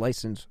have a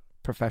licensed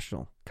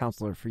professional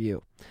counselor for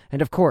you.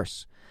 And of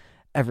course,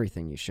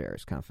 everything you share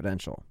is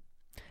confidential.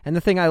 And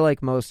the thing I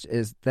like most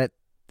is that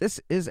this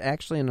is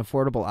actually an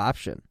affordable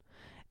option.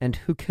 And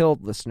Who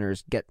Killed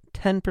listeners get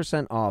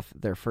 10% off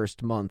their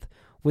first month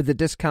with the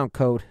discount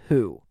code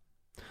WHO.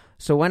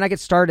 So when I get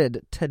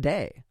started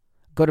today,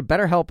 go to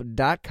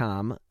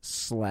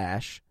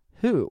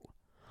betterhelp.com/WHO.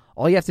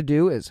 All you have to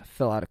do is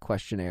fill out a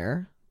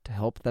questionnaire to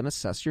help them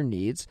assess your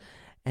needs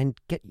and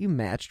get you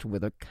matched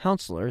with a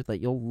counselor that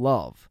you'll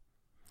love.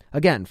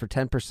 Again, for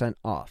 10%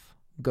 off,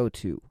 go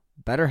to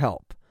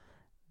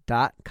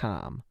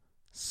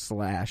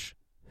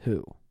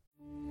betterhelp.com/WHO.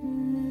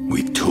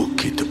 We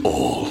took it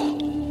all.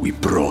 We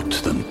brought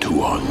them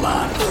to our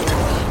land.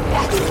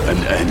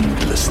 An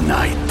endless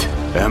night,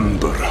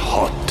 ember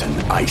hot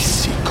and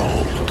icy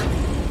cold.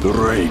 The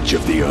rage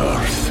of the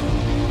earth.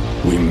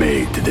 We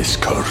made this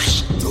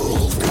curse.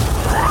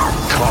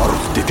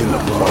 Carved it in the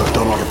blood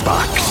on our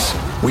backs.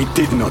 We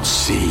did not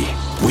see.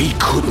 We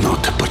could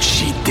not, but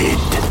she did.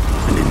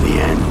 And in the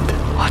end,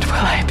 what will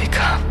I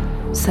become?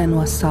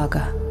 Senua's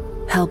Saga.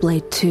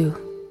 Hellblade 2.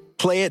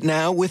 Play it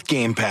now with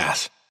Game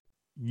Pass.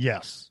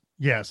 Yes.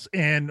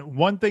 And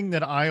one thing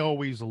that I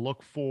always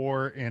look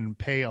for and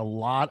pay a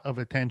lot of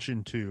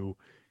attention to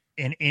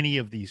in any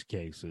of these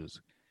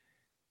cases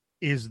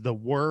is the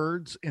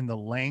words and the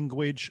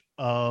language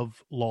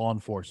of law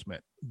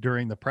enforcement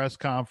during the press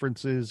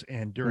conferences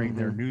and during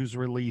their news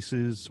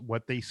releases,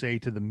 what they say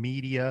to the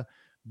media,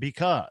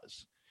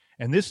 because,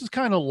 and this is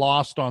kind of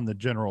lost on the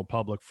general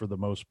public for the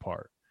most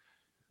part,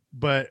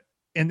 but,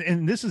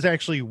 and this is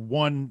actually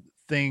one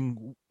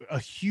thing, a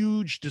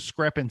huge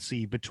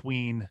discrepancy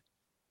between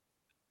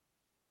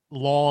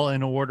Law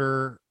and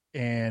Order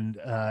and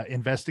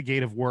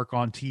investigative work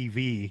on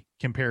TV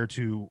compared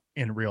to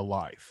in real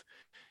life.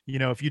 You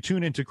know, if you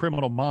tune into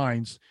Criminal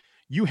Minds,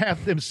 you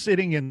have them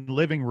sitting in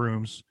living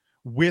rooms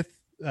with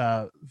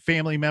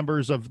family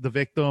members of the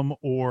victim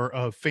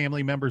or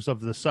family members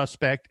of the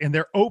suspect, and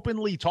they're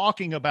openly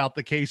talking about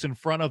the case in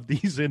front of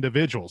these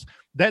individuals.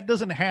 That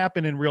doesn't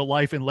happen in real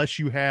life unless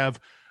you have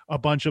a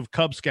bunch of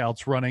Cub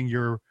Scouts running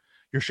your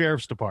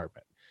sheriff's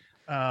department.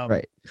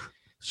 Right.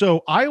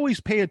 So I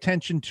always pay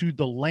attention to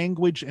the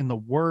language and the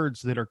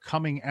words that are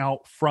coming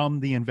out from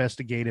the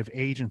investigative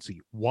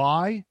agency.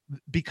 Why?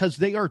 Because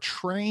they are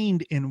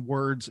trained in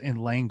words and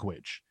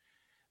language.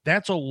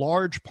 That's a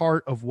large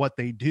part of what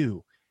they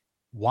do.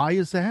 Why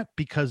is that?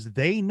 Because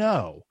they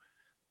know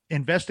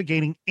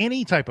investigating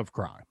any type of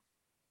crime,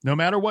 no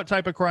matter what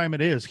type of crime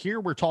it is. Here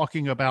we're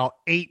talking about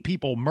 8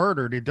 people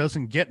murdered. It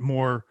doesn't get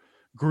more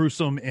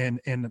gruesome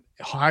and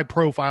high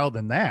profile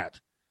than that.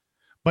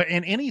 But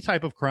in any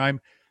type of crime,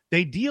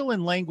 they deal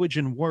in language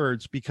and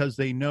words because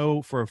they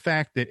know for a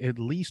fact that at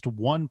least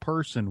one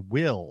person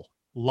will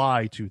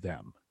lie to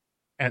them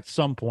at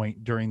some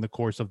point during the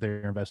course of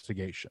their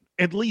investigation.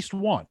 At least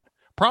one,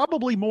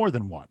 probably more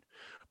than one.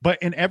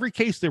 But in every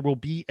case, there will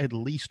be at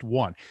least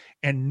one.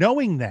 And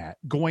knowing that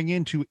going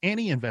into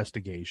any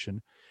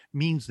investigation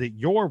means that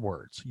your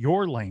words,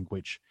 your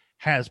language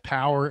has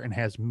power and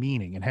has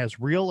meaning and has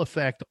real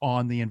effect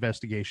on the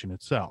investigation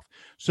itself.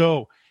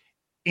 So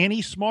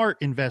any smart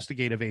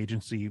investigative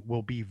agency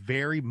will be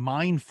very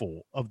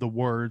mindful of the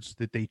words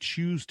that they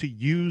choose to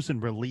use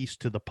and release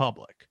to the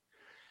public.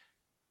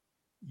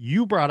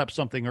 You brought up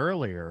something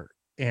earlier,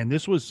 and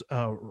this was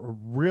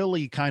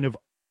really kind of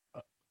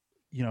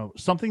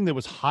something that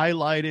was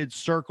highlighted,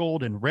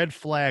 circled, and red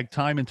flagged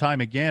time and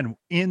time again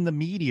in the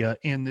media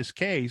in this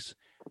case.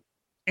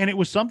 And it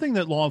was something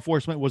that law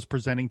enforcement was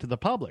presenting to the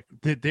public,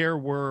 that there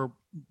was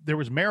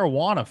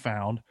marijuana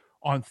found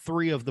on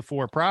 3 of the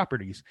 4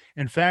 properties.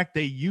 In fact,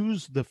 they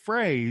used the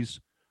phrase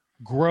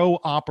grow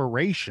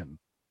operation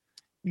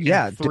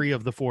in 3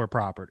 of the 4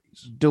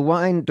 properties.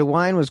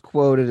 DeWine was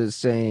quoted as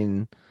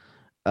saying,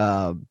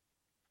 let's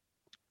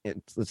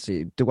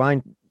see,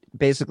 DeWine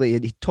basically,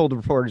 he told the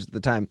reporters at the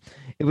time,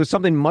 it was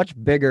something much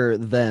bigger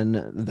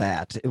than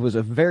that. It was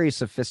a very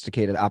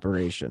sophisticated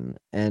operation.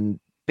 And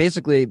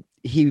basically,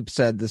 he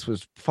said this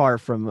was far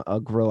from a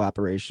grow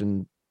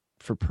operation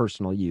for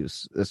personal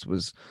use. This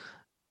was,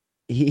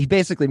 he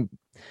basically,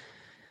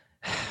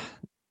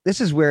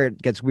 this is where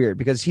it gets weird,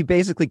 because he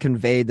basically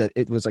conveyed that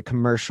it was a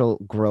commercial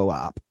grow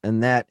op.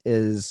 And that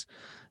is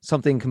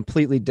something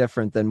completely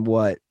different than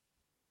what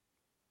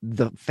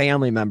the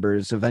family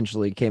members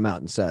eventually came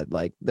out and said.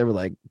 Like, they were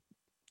like,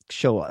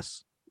 show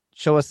us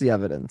the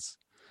evidence.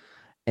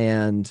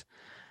 And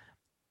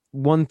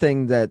one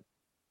thing that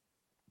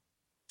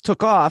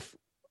took off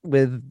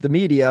with the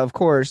media, of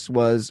course,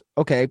 was,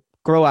 okay,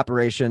 grow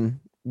operation.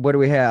 What do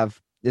we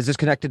have? Is this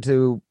connected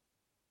to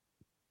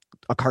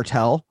a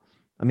cartel?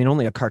 I mean,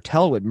 only a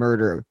cartel would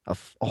murder a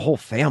whole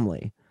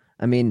family.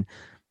 I mean,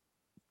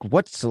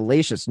 what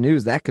salacious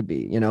news that could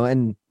be,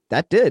 and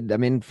that did. I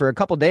mean, for a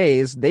couple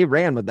days, they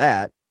ran with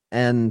that.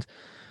 And,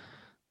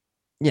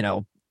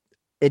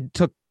 it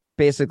took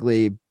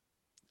basically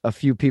a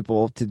few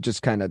people to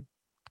just kind of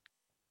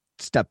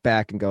step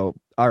back and go,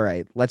 all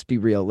right, let's be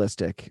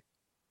realistic.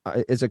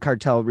 Is a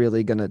cartel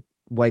really going to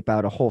wipe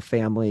out a whole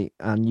family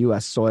on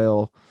U.S.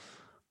 soil,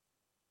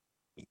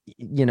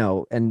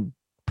 and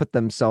put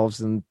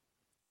themselves in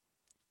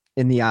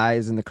the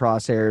eyes and the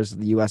crosshairs of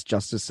the U.S.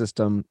 justice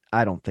system?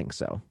 I don't think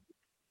so.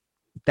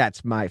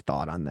 That's my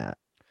thought on that.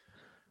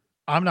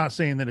 I'm not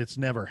saying that it's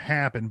never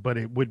happened, but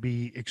it would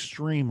be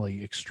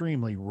extremely,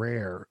 extremely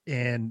rare.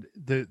 And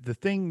the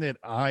thing that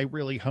I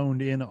really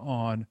honed in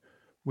on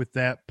with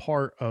that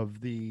part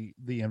of the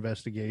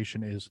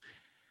investigation is,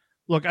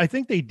 look, I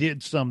think they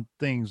did some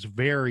things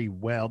very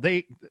well.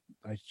 I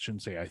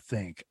shouldn't say I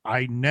think.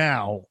 I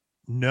now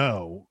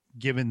know,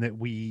 given that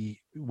we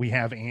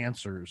have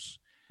answers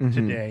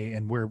today,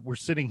 and we're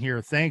sitting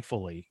here,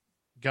 thankfully,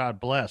 God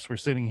bless, we're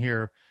sitting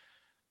here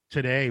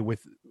today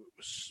with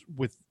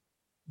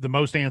the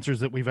most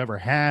answers that we've ever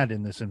had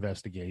in this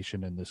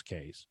investigation, in this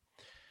case.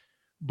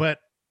 But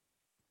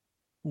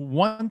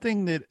one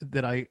thing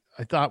that I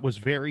thought was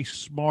very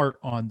smart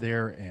on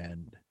their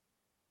end,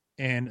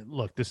 and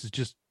look, this is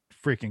just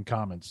freaking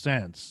common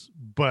sense,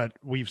 but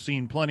we've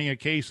seen plenty of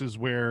cases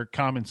where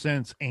common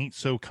sense ain't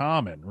so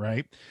common,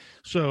 right?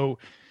 So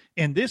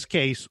in this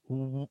case,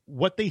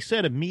 what they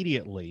said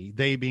immediately,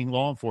 they being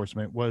law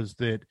enforcement, was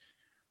that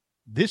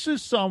this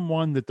is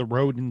someone that the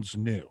Rodens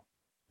knew.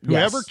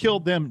 Whoever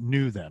killed them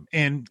knew them.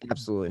 And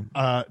absolutely,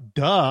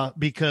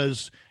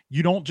 because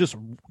you don't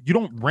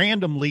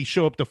randomly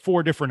show up to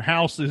 4 different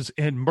houses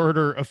and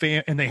murder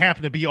and they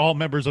happen to be all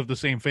members of the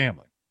same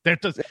family.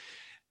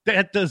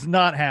 That does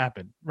not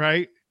happen,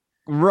 right?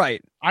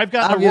 Right. I've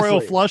gotten a royal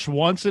flush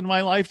once in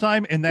my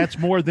lifetime, and that's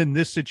more than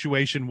this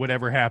situation would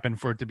ever happen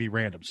for it to be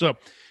random. So,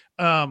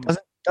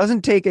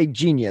 doesn't take a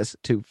genius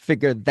to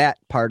figure that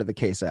part of the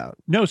case out.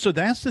 No, so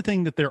that's the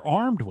thing that they're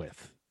armed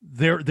with.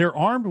 they're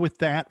armed with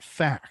that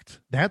fact.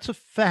 That's a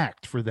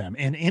fact for them.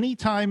 And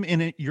anytime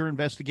in your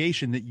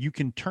investigation that you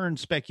can turn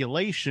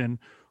speculation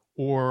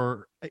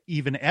or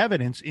even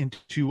evidence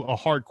into a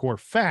hardcore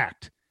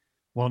fact,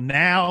 well,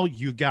 now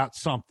you got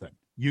something.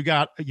 You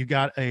got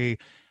a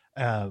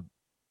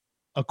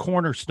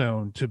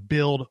cornerstone to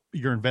build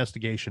your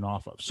investigation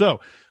off of.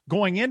 So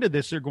going into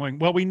this, they're going,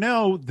 well, we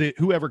know that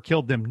whoever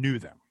killed them knew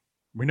them.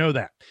 We know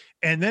that.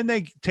 And then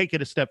they take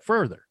it a step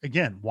further.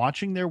 Again,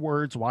 watching their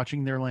words,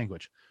 watching their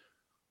language.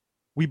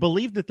 We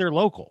believe that they're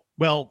local.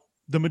 Well,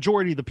 the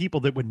majority of the people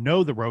that would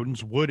know the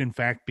Rodens would in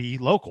fact be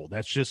local.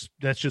 That's just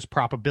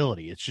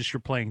probability. It's just you're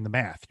playing the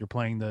math. You're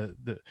playing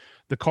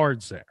the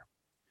cards there.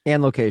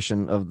 And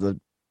location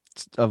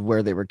of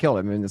where they were killed.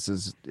 I mean, this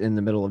is in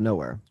the middle of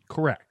nowhere.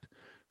 Correct.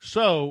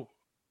 So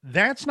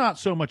that's not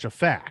so much a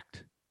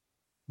fact.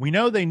 We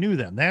know they knew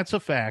them. That's a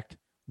fact.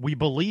 We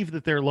believe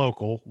that they're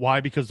local. Why?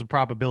 Because the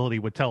probability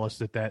would tell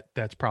us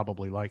that's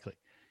probably likely.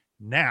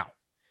 Now,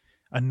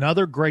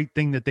 another great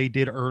thing that they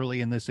did early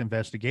in this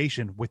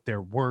investigation with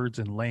their words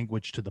and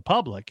language to the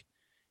public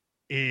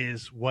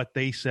is what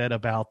they said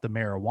about the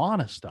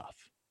marijuana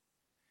stuff.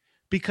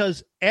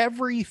 Because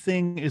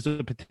everything is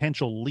a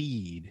potential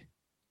lead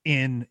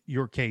in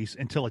your case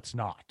until it's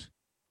not.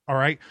 All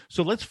right.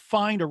 So let's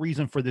find a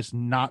reason for this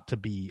not to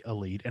be a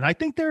lead. And I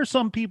think there are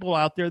some people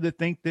out there that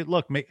think that,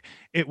 look,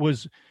 it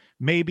was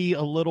maybe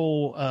a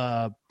little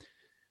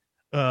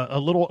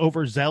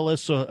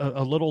overzealous,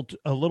 a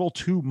little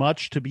too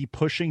much to be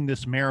pushing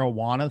this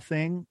marijuana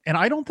thing. And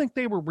I don't think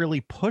they were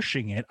really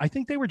pushing it. I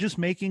think they were just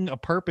making a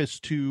purpose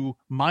to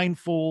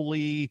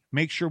mindfully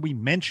make sure we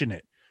mention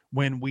it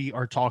when we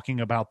are talking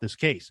about this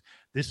case.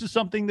 This is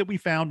something that we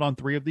found on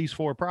 3 of these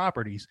 4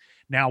 properties.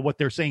 Now, what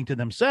they're saying to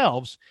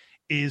themselves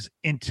is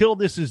until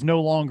this is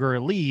no longer a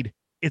lead,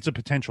 it's a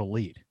potential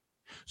lead.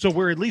 So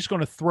we're at least going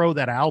to throw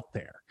that out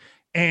there.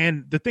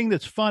 And the thing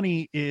that's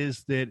funny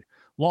is that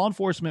law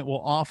enforcement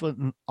will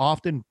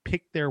often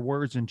pick their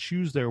words and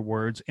choose their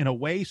words in a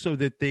way so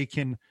that they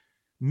can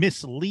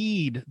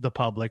mislead the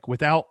public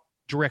without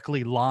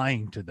directly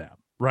lying to them,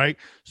 right?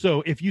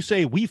 So if you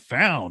say we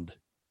found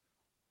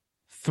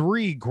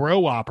 3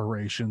 grow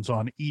operations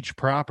on each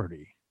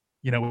property,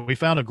 we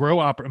found a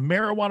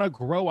marijuana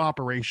grow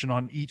operation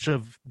on each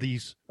of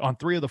these, on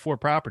 3 of the 4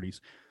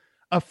 properties.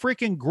 A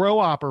freaking grow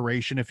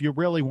operation, if you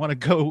really want to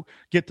go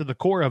get to the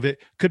core of it,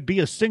 could be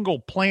a single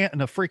plant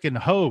and a freaking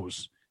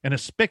hose and a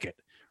spigot,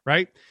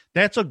 right?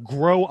 That's a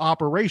grow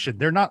operation.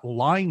 They're not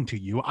lying to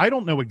you. I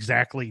don't know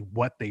exactly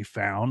what they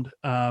found,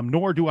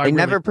 nor do I. They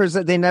never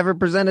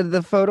presented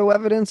the photo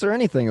evidence or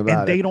anything about it.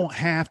 And they don't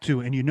have to.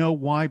 And you know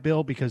why,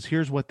 Bill? Because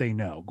here's what they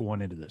know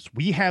going into this.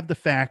 We have the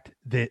fact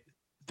that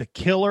the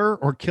killer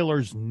or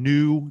killers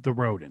knew the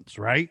Rodens,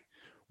 right?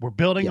 We're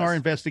building our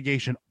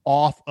investigation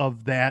off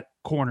of that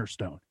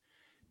cornerstone.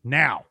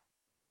 Now,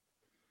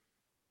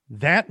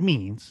 that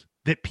means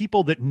that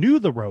people that knew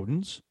the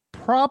Rodens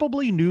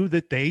probably knew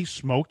that they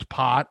smoked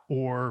pot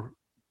or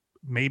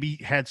maybe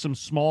had some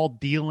small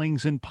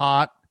dealings in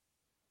pot,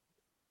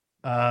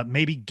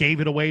 maybe gave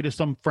it away to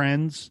some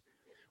friends,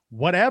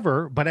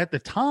 whatever. But at the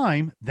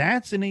time,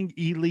 that's an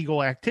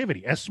illegal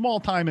activity. As small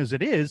time as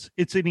it is,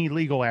 it's an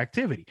illegal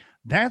activity.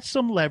 That's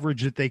some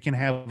leverage that they can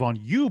have on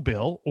you,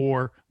 Bill,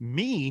 or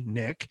me,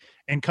 Nick,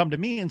 and come to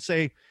me and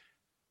say,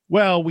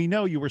 well, we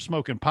know you were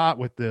smoking pot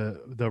with the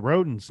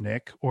Rodens,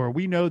 Nick, or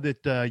we know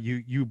that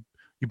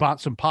you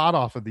bought some pot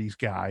off of these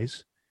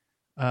guys.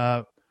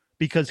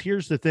 Because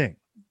here's the thing.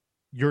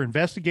 Your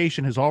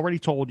investigation has already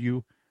told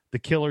you the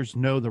killers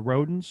know the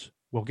Rodens.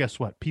 Well, guess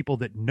what? People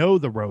that know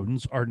the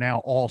Rodens are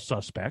now all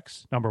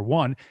suspects, number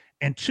 1.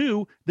 And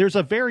 2, there's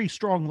a very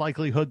strong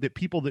likelihood that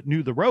people that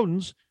knew the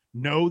Rodens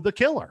know the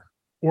killer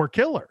or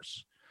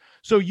killers.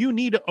 So you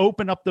need to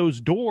open up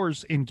those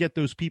doors and get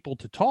those people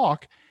to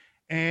talk.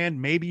 And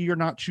maybe you're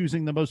not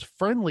choosing the most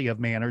friendly of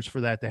manners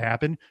for that to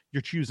happen.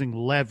 You're choosing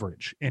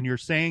leverage. And you're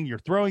saying you're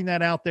throwing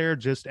that out there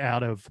just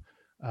out of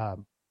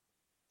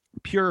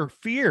pure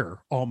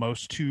fear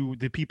almost to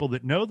the people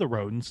that know the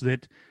Rodens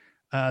that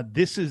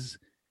this is,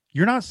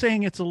 you're not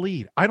saying it's a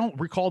lead. I don't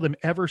recall them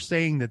ever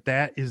saying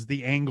that is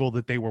the angle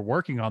that they were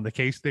working on the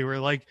case. They're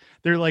like,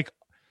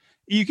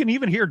 you can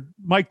even hear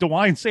Mike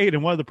DeWine say it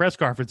in one of the press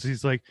conferences.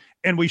 He's like,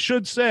 and we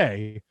should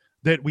say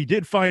that we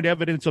did find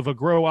evidence of a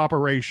grow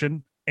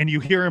operation. And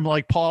you hear him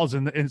like pause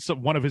and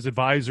one of his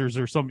advisors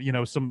or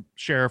some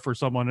sheriff or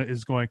someone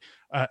is going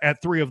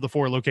at 3 of the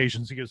 4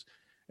 locations. He goes,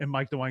 and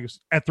Mike DeWine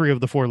goes, at 3 of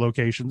the 4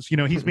 locations,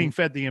 he's being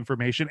fed the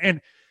information. And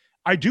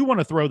I do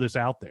want to throw this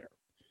out there.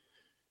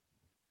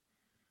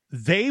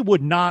 They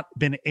would not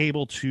been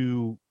able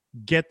to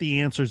get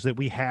the answers that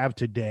we have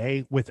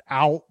today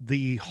without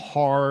the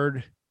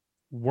hard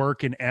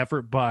work and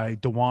effort by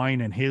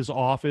DeWine and his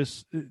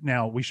office.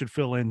 Now, we should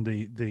fill in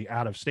the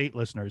out-of-state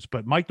listeners,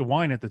 but Mike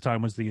DeWine at the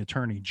time was the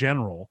attorney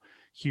general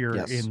here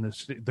in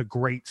the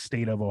great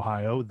state of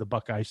Ohio, the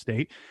Buckeye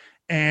State.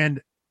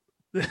 And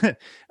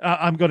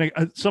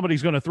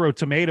somebody's going to throw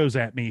tomatoes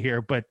at me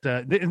here, but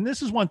and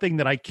this is one thing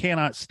that I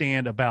cannot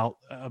stand about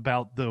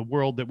the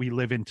world that we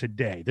live in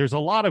today. There's a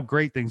lot of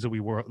great things that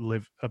we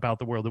live about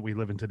the world that we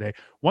live in today.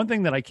 One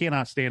thing that I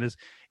cannot stand is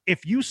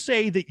if you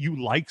say that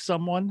you like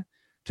someone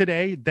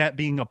today, that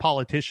being a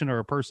politician or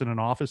a person in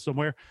office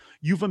somewhere,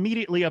 you've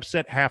immediately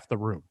upset half the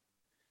room.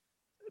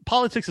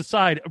 Politics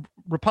aside,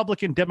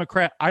 Republican,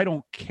 Democrat, I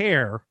don't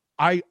care.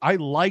 I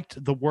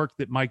liked the work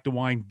that Mike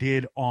DeWine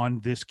did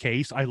on this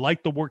case. I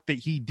liked the work that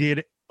he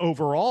did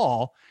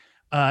overall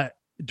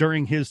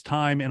during his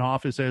time in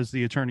office as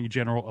the Attorney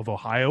General of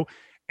Ohio.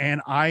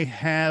 And I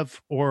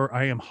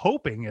am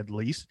hoping at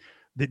least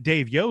that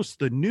Dave Yost,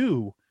 the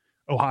new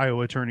Ohio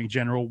Attorney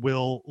General,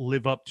 will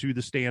live up to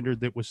the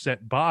standard that was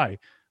set by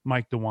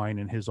Mike DeWine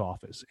in his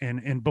office.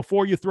 And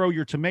before you throw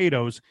your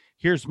tomatoes,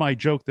 here's my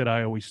joke that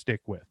I always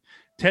stick with.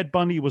 Ted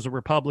Bundy was a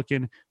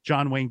Republican.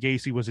 John Wayne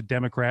Gacy was a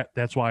Democrat.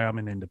 That's why I'm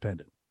an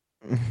independent.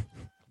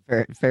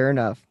 Fair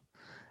enough.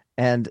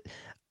 And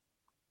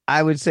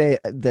I would say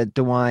that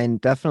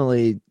DeWine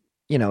definitely,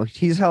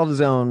 he's held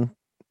his own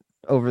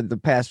over the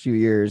past few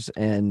years,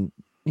 and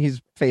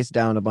he's faced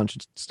down a bunch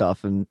of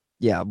stuff. And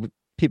yeah,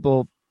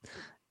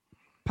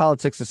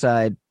 politics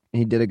aside,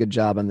 he did a good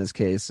job on this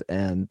case.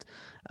 And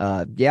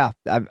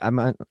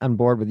I'm on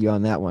board with you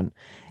on that one.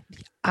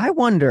 I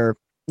wonder,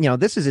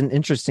 this is an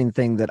interesting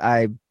thing that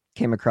I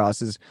came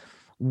across is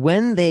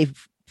when they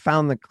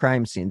found the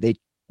crime scene, they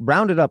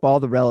rounded up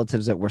all the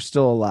relatives that were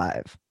still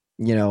alive.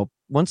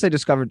 Once they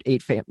discovered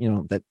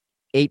that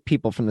 8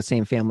 people from the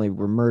same family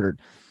were murdered,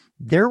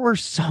 there were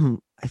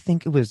some, I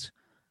think it was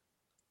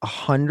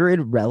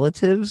 100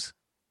 relatives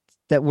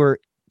that were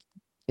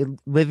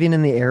living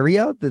in the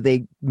area that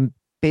they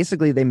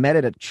met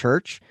at a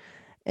church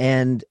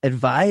and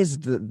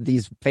advised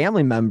these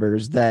family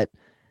members that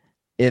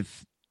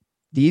if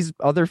these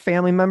other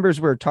family members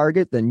were a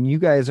target, then you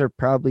guys are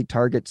probably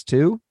targets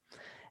too.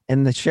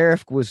 And the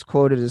sheriff was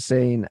quoted as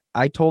saying,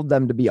 "I told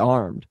them to be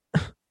armed."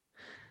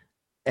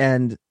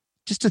 And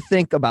just to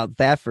think about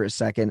that for a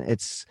second,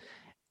 it's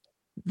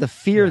the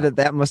fear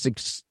that must have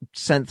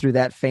sent through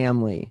that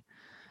family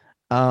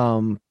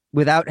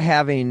without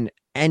having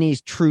any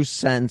true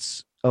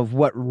sense of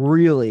what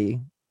really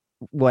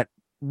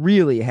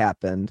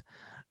happened.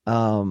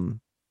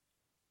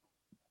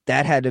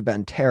 That had to have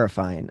been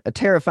terrifying, a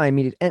terrifying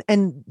meeting.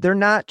 And they're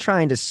not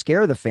trying to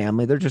scare the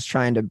family. They're just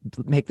trying to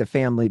make the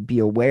family be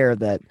aware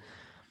that,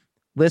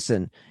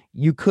 listen,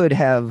 you could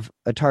have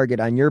a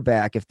target on your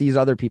back if these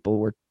other people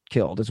were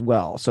killed as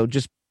well. So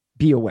just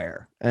be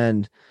aware.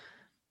 And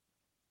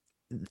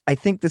I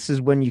think this is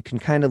when you can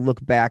kind of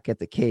look back at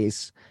the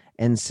case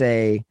and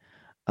say,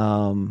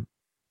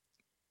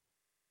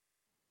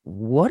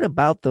 what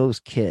about those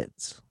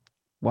kids?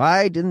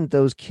 Why didn't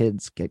those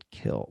kids get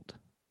killed?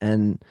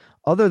 And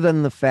other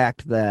than the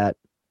fact that,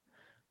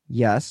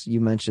 yes, you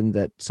mentioned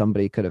that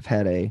somebody could have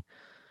had a,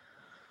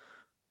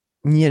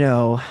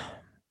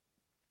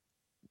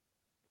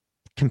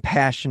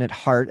 compassionate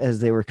heart as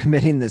they were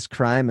committing this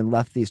crime and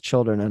left these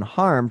children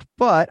unharmed.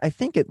 But I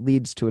think it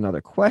leads to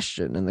another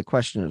question. And the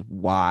question is,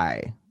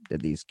 why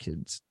did these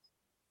kids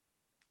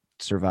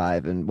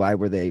survive and why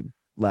were they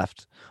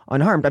left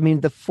unharmed? I mean,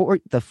 the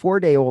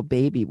 4-day-old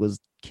baby was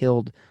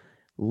killed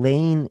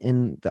laying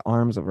in the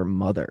arms of her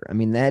mother. I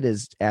mean, that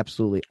is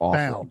absolutely awful.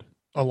 Found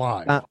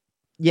alive.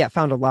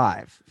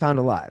 Found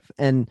alive.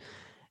 And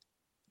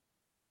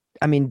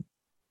I mean,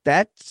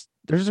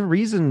 there's a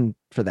reason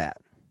for that.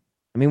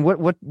 I mean,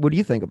 what do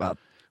you think about?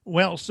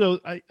 Well, so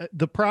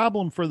the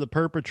problem for the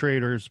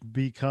perpetrators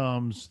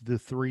becomes the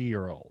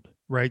 3-year-old,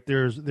 right?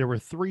 There were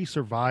 3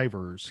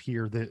 survivors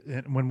here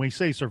and when we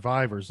say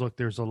survivors, look,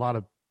 there's a lot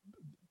of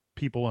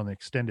people in the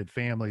extended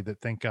family that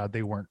thank God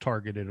they weren't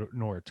targeted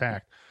nor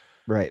attacked.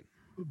 Right.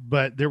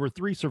 But there were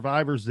 3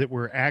 survivors that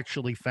were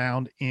actually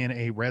found in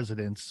a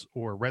residence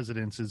or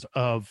residences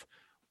of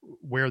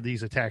where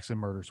these attacks and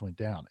murders went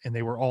down. And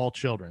they were all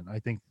children. I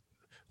think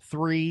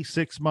 3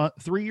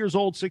 years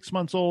old, 6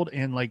 months old,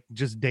 and like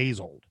just days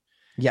old.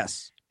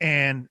 Yes.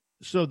 And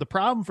so the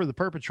problem for the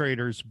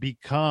perpetrators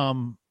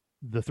become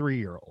the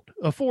 3-year-old.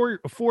 A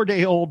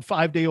 4-day-old,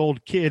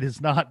 5-day-old kid is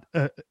not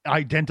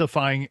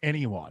identifying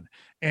anyone.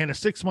 And a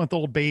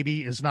 6-month-old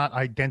baby is not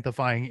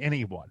identifying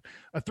anyone.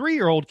 A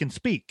 3-year-old can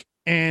speak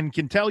and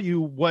can tell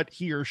you what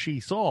he or she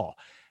saw.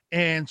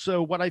 And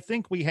so what I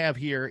think we have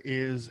here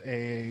is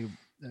a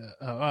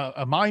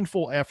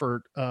mindful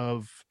effort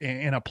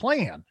and a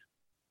plan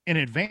in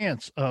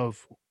advance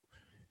of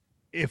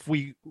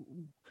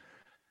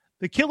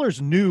the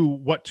killers knew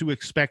what to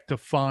expect to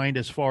find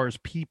as far as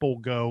people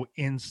go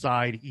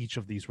inside each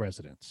of these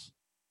residences.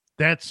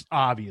 That's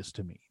obvious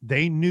to me.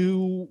 They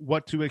knew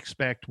what to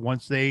expect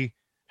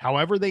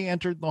however they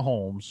entered the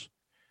homes.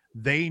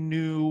 They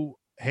knew,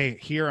 hey,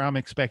 here I'm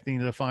expecting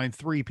to find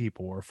 3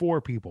 people or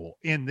 4 people.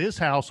 In this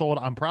household,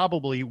 I'm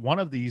probably one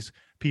of these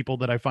people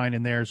that I find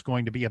in there is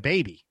going to be a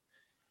baby.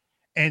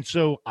 And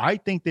so I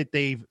think that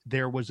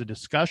there was a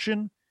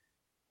discussion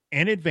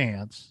in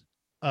advance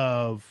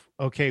of,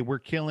 okay, we're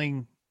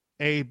killing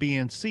A, B,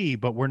 and C,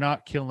 but we're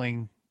not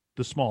killing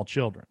the small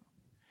children.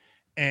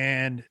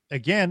 And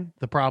again,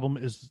 the problem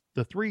is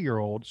the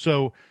 3-year-old.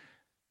 So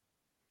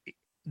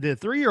the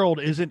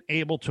 3-year-old isn't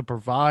able to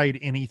provide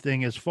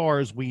anything as far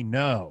as we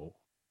know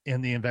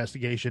in the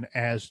investigation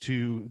as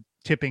to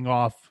tipping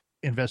off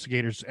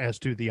investigators as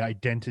to the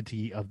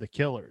identity of the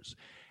killers.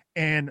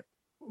 And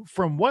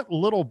from what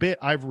little bit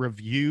I've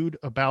reviewed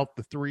about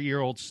the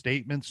 3-year-old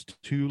statements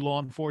to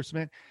law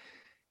enforcement,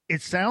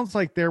 it sounds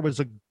like there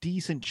was a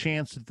decent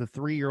chance that the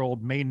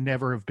 3-year-old may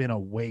never have been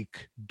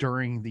awake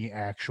during the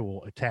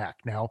actual attack.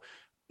 Now,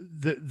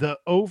 the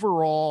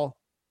overall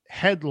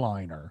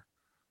headliner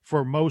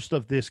for most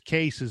of this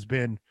case has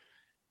been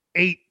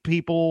 8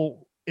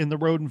 people in the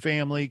Rhoden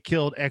family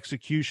killed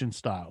execution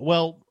style.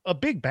 Well, a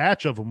big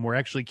batch of them were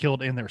actually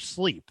killed in their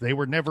sleep. They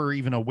were never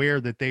even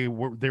aware that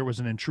there was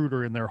an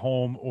intruder in their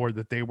home or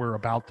that they were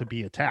about to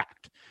be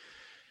attacked.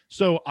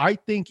 So I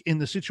think in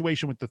the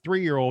situation with the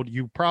 3-year-old,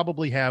 you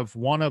probably have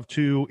one of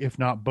two, if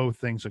not both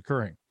things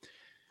occurring.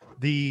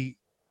 The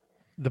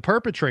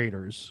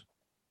perpetrators,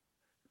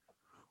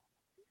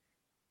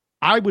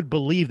 I would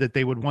believe that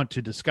they would want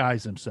to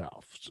disguise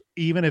themselves,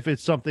 even if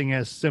it's something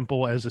as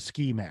simple as a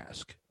ski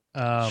mask.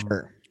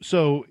 Sure.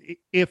 So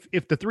if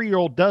the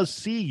 3-year-old does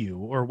see you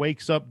or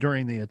wakes up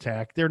during the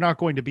attack, they're not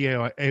going to be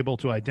able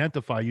to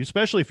identify you,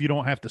 especially if you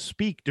don't have to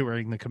speak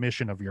during the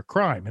commission of your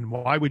crime. And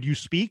why would you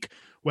speak?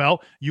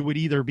 Well, you would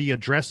either be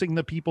addressing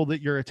the people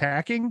that you're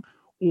attacking,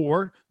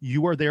 or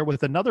you are there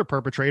with another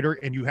perpetrator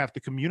and you have to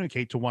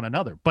communicate to one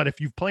another. But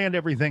if you've planned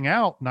everything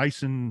out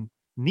nice and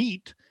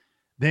neat,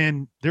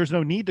 then there's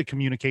no need to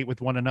communicate with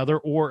one another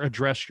or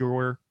address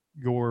your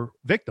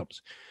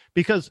victims.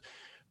 Because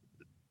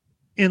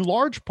in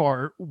large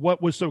part,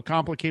 what was so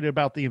complicated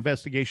about the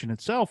investigation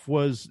itself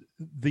was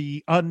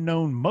the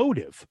unknown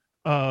motive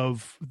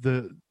of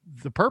the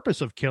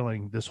purpose of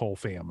killing this whole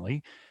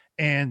family.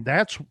 And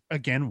that's,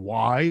 again,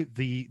 why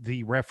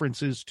the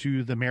references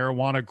to the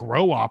marijuana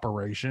grow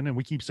operation, and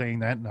we keep saying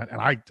that,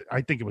 and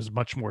I think it was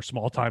much more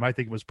small time. I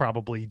think it was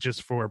probably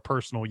just for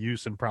personal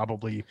use and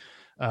probably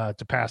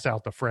to pass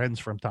out to friends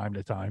from time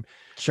to time.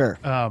 Sure.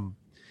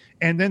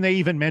 And then they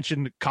even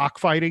mentioned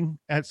cockfighting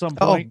at some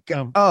point.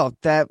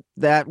 That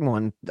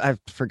one. I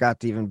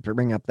forgot to even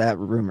bring up that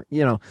rumor.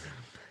 You know,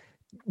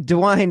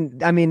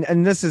 DeWine, I mean,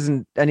 and this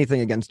isn't anything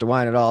against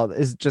DeWine at all.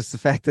 It's just the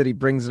fact that he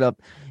brings it up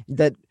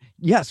that,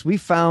 yes, we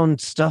found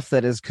stuff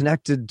that is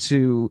connected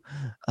to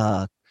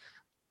a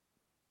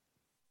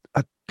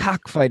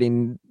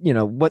cockfighting, you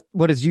know,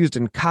 what is used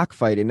in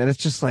cockfighting. And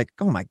it's just like,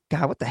 oh my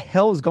God, what the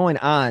hell is going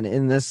on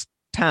in this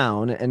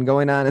town and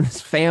going on in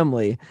this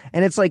family?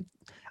 And it's like,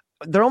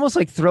 they're almost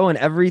like throwing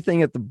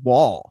everything at the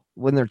wall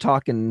when they're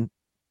talking,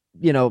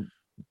 you know,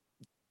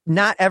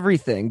 not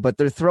everything, but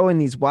they're throwing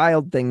these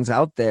wild things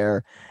out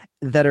there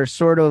that are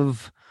sort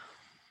of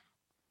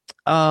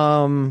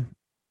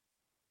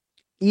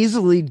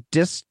easily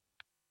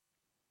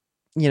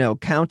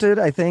counted,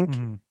 I think.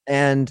 Mm-hmm.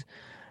 And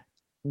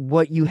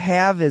what you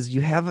have is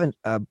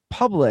a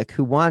public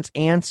who wants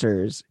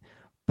answers,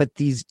 but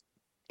these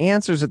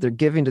answers that they're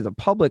giving to the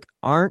public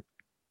aren't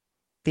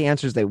the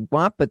answers they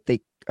want, but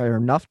they are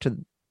enough to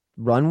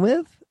run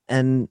with.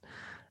 And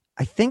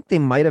I think they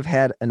might have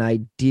had an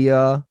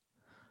idea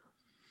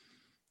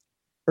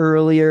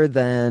earlier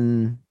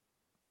than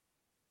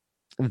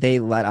they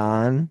let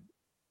on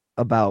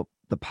about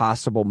the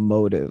possible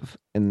motive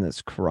in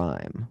this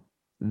crime.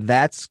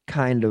 That's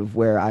kind of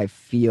where I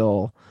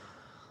feel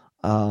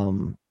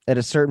at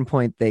a certain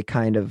point they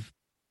kind of,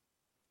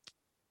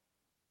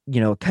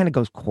 it kind of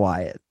goes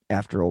quiet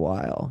after a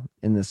while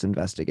in this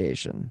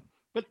investigation.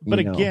 But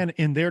again,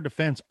 in their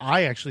defense,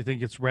 I actually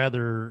think it's a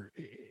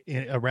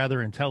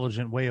rather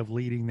intelligent way of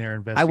leading their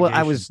investigation.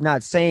 I was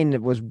not saying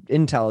it was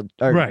intelligent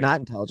or right. Not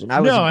intelligent.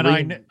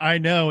 I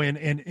know,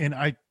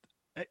 and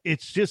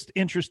it's just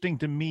interesting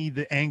to me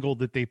the angle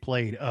that they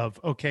played of,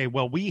 okay,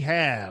 well, we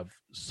have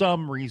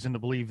some reason to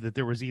believe that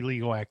there was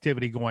illegal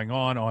activity going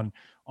on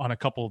a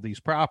couple of these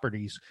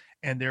properties,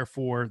 and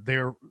therefore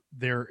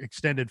their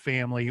extended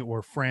family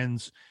or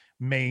friends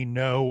may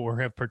know or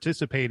have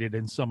participated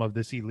in some of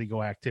this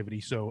illegal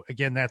activity. So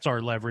again, that's our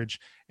leverage,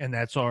 and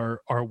that's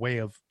our way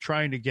of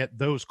trying to get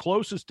those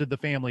closest to the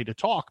family to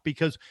talk,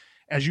 because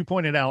as you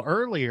pointed out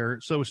earlier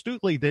so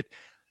astutely, that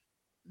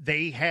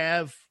they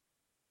have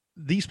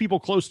these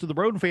people close to the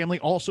Rhoden family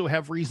also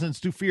have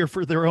reasons to fear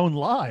for their own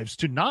lives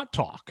to not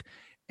talk.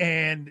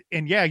 And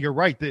yeah, you're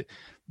right.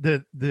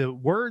 The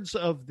words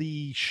of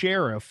the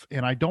sheriff,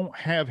 and I don't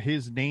have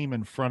his name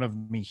in front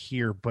of me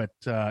here, but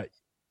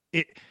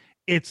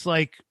it's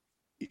like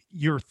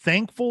you're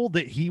thankful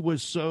that he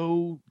was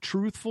so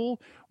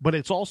truthful, but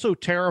it's also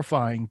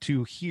terrifying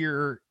to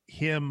hear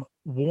him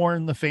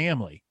warn the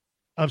family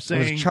of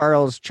saying,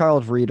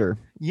 Charles Reeder.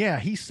 Yeah,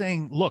 he's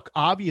saying, look,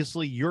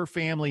 obviously your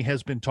family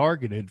has been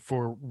targeted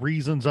for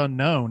reasons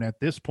unknown at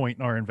this point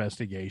in our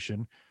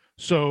investigation.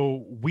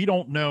 So we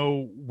don't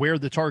know where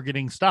the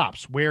targeting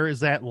stops. Where is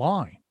that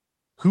line?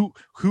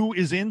 Who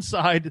is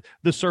inside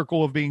the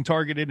circle of being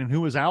targeted and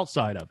who is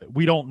outside of it?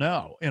 We don't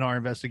know in our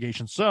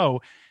investigation.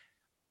 So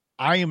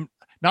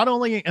not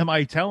only am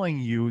I telling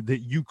you that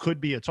you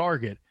could be a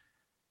target,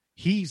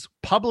 he's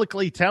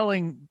publicly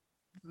telling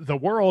the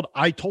world,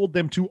 I told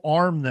them to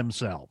arm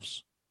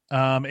themselves.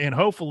 And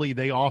hopefully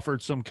they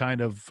offered some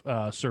kind of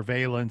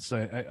surveillance.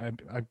 I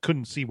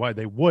couldn't see why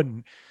they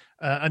wouldn't.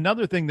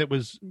 Another thing that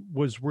was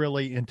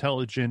really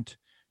intelligent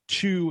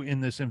too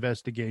in this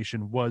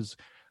investigation was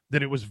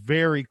that it was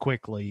very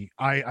quickly,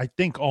 I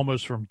think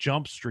almost from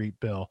Jump Street,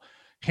 Bill,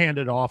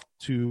 handed off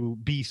to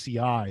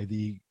BCI,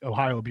 the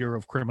Ohio Bureau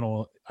of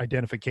Criminal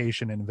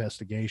Identification and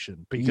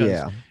Investigation.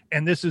 Because,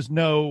 and this is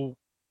this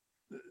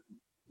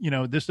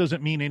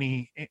doesn't mean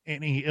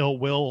any ill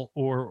will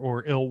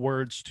or ill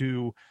words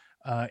to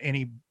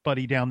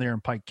anybody down there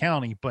in Pike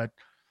County, but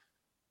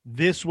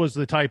this was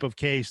the type of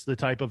case, the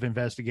type of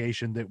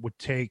investigation that would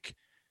take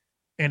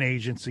an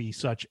agency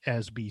such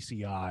as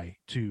BCI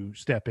to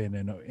step in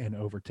and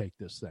overtake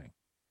this thing.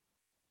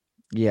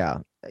 Yeah.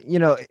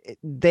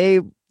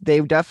 They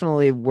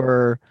definitely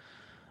were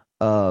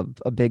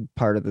a big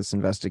part of this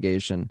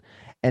investigation.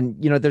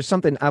 And, there's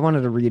something I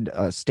wanted to read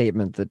a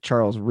statement that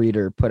Charles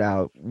Reeder put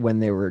out when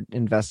they were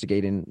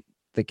investigating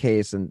the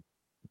case and,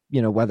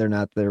 whether or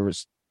not there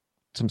was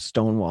some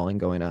stonewalling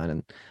going on.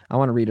 And I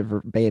want to read it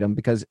verbatim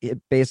because it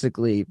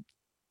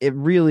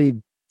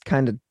really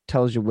kind of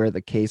tells you where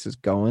the case is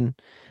going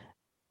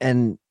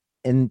and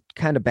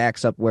kind of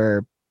backs up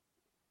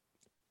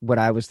what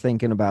I was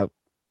thinking about,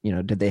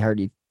 did they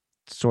already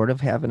sort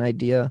of have an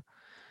idea?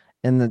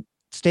 And the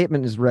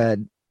statement is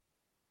read,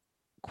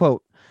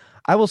 quote,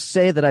 I will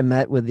say that I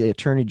met with the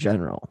Attorney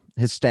General,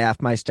 his staff,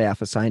 my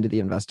staff assigned to the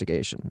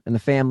investigation, and the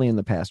family in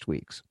the past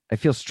weeks. I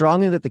feel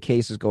strongly that the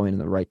case is going in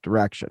the right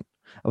direction.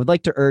 I would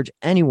like to urge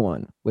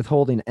anyone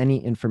withholding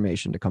any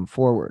information to come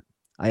forward.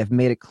 I have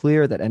made it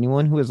clear that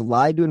anyone who has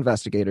lied to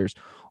investigators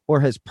or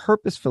has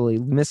purposefully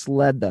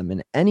misled them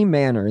in any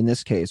manner in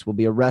this case will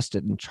be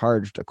arrested and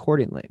charged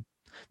accordingly.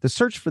 The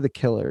search for the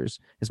killers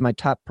is my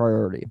top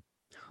priority.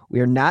 We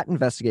are not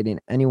investigating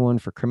anyone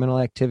for criminal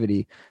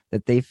activity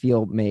that they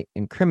feel may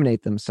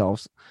incriminate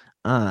themselves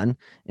on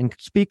and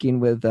speaking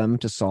with them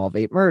to solve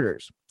 8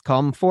 murders.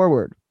 Come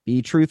forward,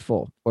 be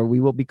truthful, or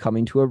we will be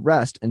coming to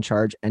arrest and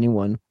charge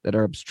anyone that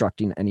are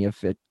obstructing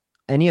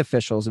any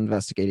officials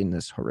investigating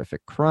this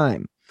horrific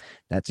crime.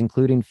 That's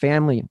including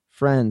family,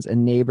 friends,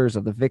 and neighbors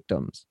of the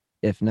victims,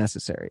 if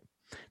necessary.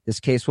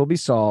 This case will be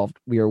solved.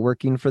 We are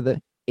working for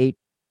the 8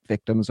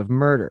 victims of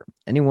murder.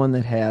 Anyone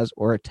that has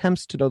or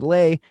attempts to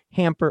delay,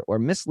 hamper, or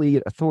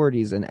mislead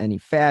authorities in any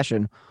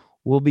fashion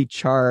will be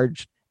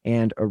charged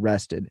and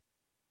arrested.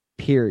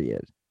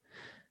 Period.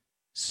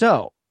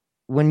 So,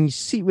 when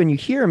you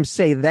hear him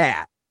say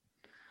that,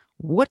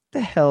 what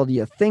the hell do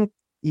you think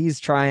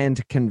he's trying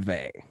to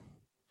convey?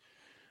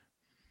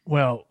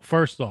 Well,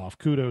 first off,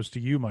 kudos to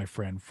you, my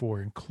friend,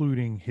 for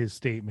including his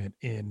statement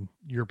in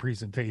your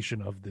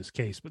presentation of this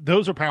case. But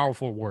those are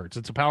powerful words.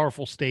 It's a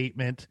powerful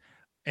statement.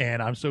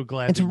 And I'm so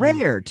glad it's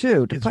rare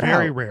too. It's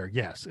very rare,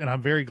 yes. And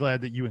I'm very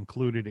glad that you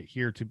included it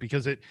here too,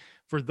 because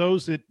for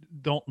those that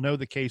don't know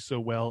the case so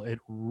well, it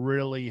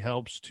really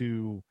helps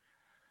to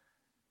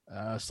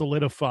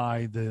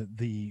solidify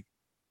the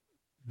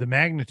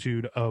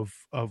magnitude of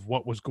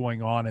what was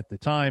going on at the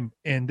time,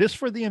 and this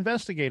for the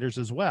investigators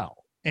as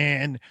well.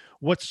 And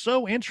what's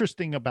so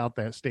interesting about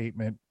that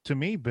statement to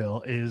me,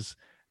 Bill, is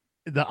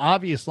the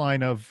obvious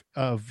line of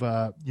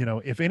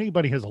if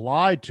anybody has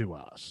lied to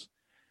us,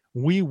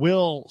 we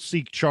will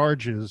seek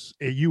charges.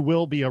 You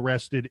will be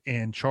arrested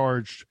and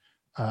charged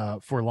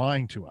for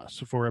lying to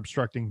us, for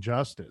obstructing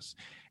justice.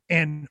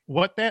 And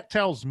what that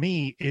tells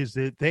me is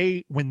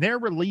that when they're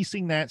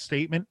releasing that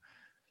statement,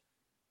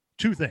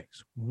 2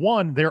 things.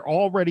 1, they're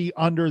already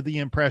under the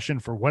impression,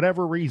 for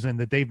whatever reason,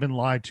 that they've been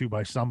lied to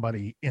by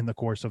somebody in the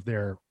course of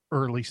their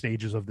early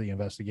stages of the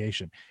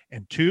investigation.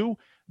 And 2,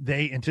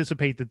 they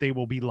anticipate that they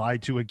will be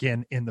lied to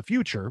again in the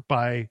future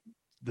by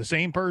the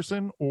same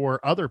person or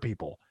other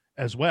people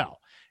as well.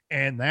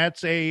 And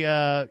that's hey,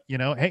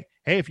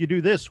 if you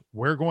do this,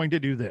 we're going to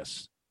do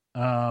this.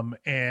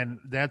 And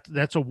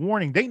that's a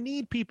warning. They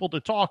need people to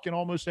talk in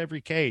almost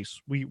every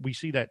case. We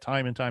see that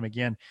time and time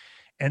again.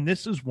 And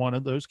this is one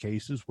of those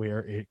cases where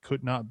it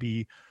could not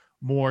be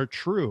more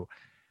true.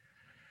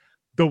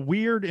 The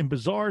weird and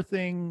bizarre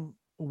thing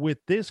with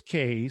this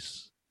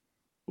case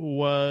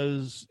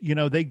was,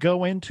 they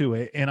go into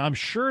it, and I'm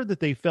sure that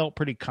they felt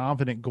pretty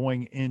confident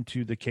going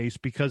into the case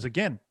because,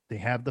 again, they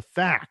have the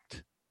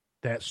fact,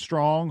 that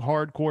strong,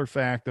 hardcore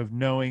fact of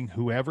knowing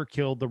whoever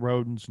killed the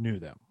Rodens knew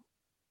them.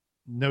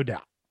 No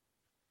doubt.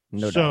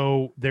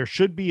 So there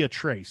should be a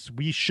trace.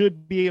 We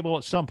should be able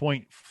at some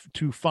point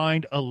to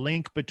find a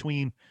link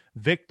between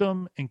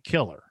victim and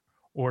killer,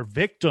 or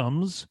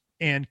victims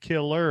and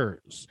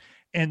killers.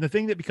 And the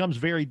thing that becomes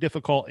very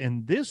difficult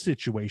in this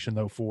situation,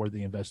 though, for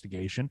the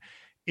investigation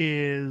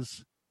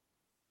is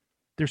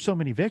there's so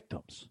many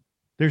victims.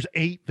 There's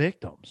 8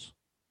 victims.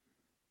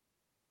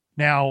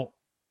 Now,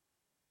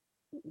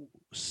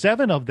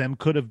 7 of them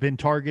could have been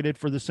targeted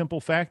for the simple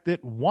fact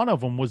that one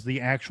of them was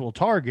the actual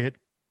target.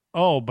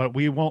 Oh, but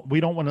we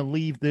don't want to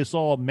leave this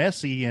all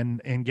messy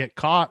and get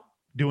caught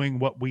doing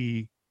what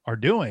we are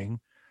doing.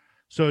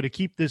 So to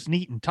keep this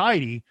neat and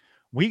tidy,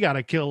 we got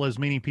to kill as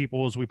many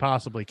people as we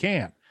possibly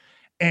can.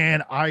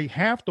 And I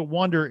have to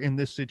wonder in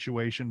this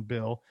situation,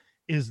 Bill,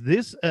 is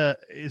this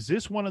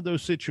one of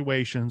those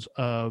situations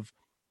of,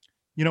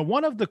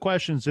 one of the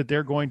questions that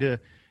they're going to,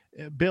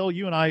 Bill,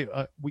 you and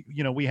I,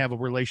 we have a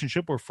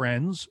relationship, we're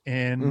friends,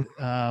 and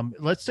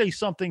let's say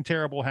something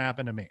terrible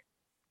happened to me.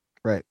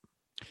 Right.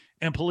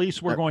 And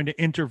police were going to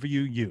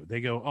interview you.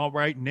 They go, all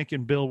right, Nick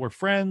and Bill were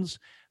friends.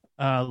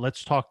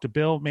 Let's talk to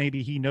Bill.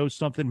 Maybe he knows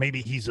something.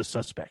 Maybe he's a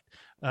suspect.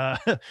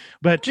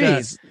 But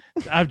geez,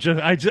 I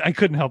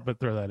couldn't help but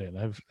throw that in.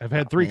 I've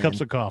had 3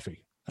 cups of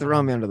coffee.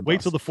 Throw me under the bus.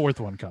 Wait till the 4th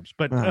one comes.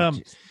 But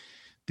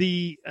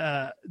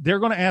they're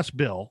going to ask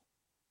Bill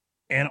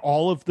and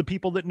all of the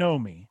people that know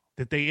me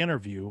that they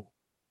interview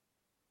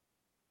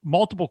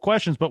multiple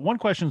questions, but one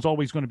question is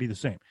always going to be the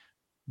same.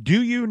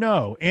 Do you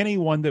know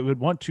anyone that would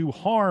want to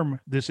harm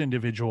this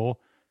individual,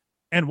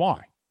 and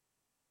why?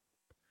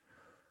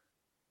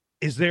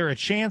 Is there a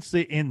chance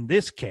that in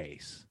this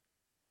case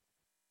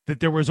that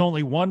there was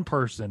only one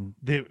person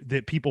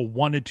that people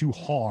wanted to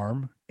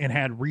harm and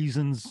had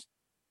reasons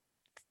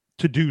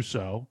to do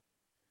so,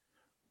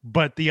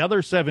 but the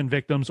other 7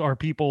 victims are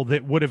people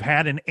that would have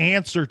had an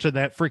answer to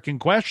that freaking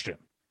question?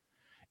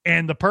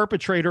 And the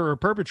perpetrator or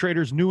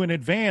perpetrators knew in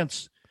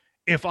advance,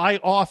 if I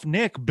off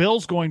Nick,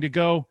 Bill's going to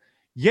go,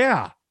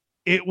 yeah,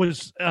 it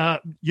was,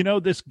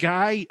 this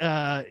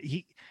guy,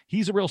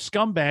 he's a real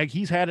scumbag.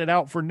 He's had it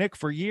out for Nick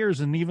for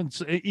years and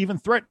even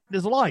threatened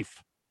his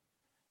life.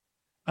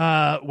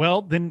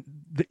 Well, then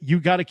you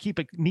got to keep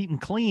it neat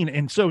and clean.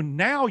 And so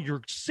now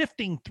you're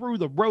sifting through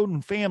the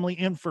Roden family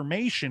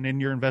information in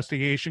your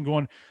investigation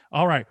going,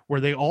 all right,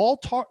 were they all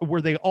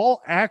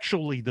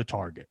actually the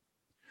target?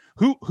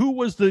 Who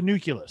was the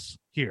nucleus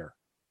here?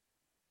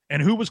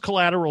 And who was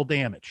collateral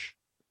damage?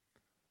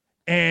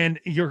 And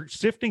you're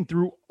sifting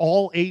through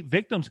all 8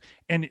 victims.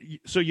 And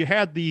so you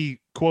had the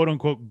quote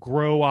unquote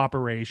grow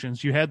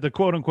operations. You had the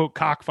quote unquote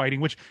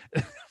cockfighting, which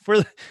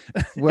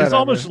it's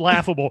almost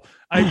laughable.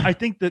 I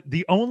think that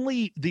the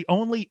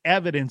only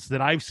evidence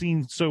that I've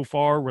seen so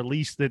far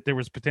released that there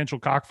was potential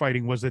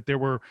cockfighting was that there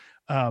were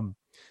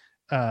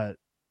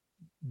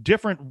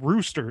different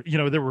roosters.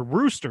 There were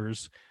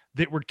roosters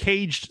that were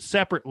caged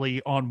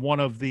separately on one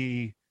of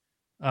the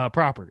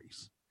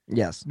properties.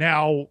 Yes.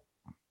 Now,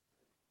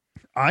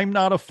 I'm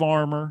not a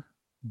farmer,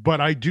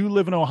 but I do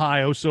live in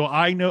Ohio, so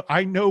I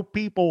know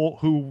people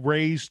who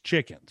raise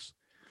chickens.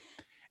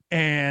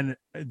 And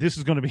this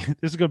is going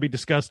to be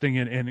disgusting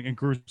and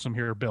gruesome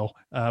here, Bill.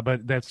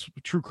 But that's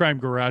True Crime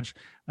Garage.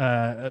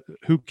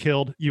 Who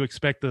Killed? You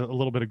expect a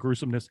little bit of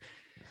gruesomeness.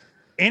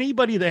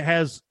 Anybody that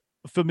has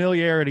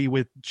familiarity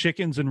with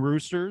chickens and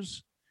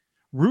roosters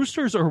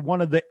are one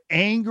of the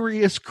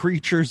angriest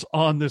creatures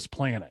on this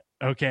planet.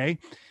 Okay,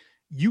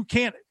 you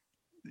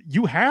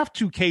have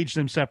to cage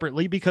them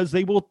separately because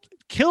they will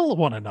kill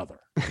one another.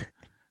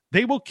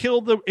 They will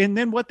kill and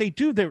then what they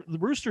do, the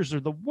roosters are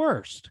the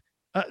worst.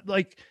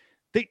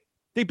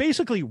 They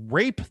basically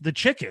rape the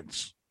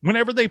chickens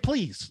whenever they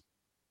please.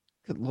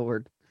 Good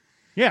Lord.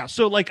 Yeah.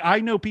 So I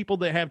know people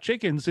that have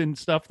chickens and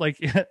stuff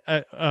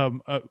I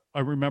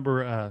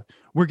remember,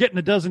 we're getting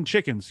a dozen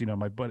chickens,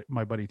 my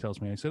buddy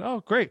tells me. I said,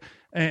 oh, great.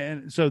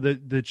 And so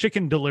the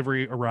chicken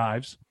delivery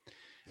arrives.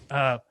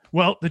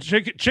 Well, the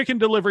chicken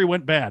delivery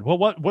went bad. Well,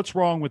 what's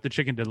wrong with the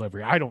chicken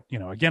delivery? I don't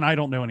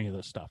know any of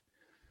this stuff.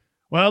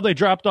 Well, they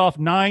dropped off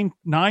nine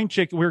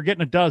chicken. We were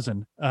getting a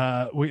dozen.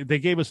 They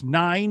gave us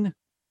 9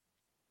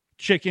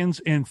 chickens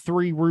and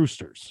 3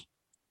 roosters.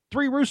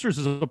 3 roosters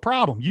is a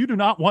problem. You do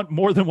not want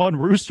more than 1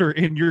 rooster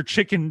in your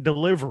chicken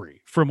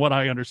delivery, from what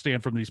I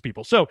understand from these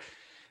people. So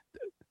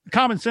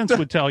common sense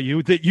would tell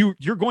you that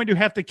you're going to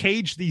have to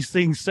cage these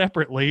things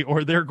separately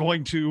or they're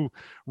going to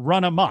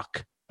run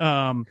amok.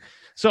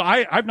 So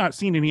I've not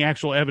seen any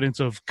actual evidence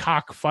of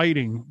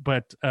cockfighting,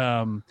 but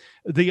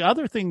the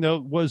other thing, though,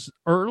 was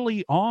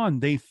early on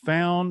they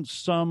found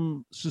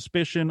some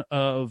suspicion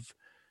of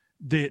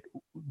that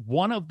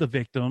one of the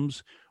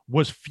victims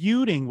was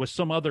feuding with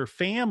some other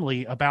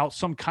family about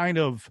some kind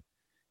of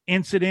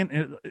incident.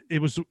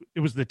 It was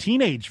the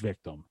teenage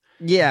victim.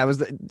 Yeah, it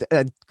was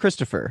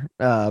Christopher,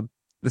 the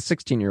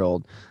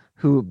 16-year-old,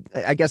 who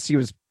I guess he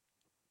was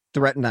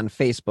threatened on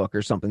Facebook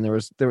or something. There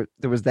was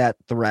that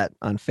threat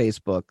on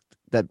Facebook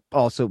that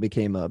also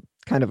became a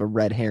kind of a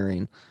red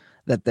herring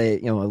that they,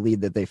 a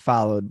lead that they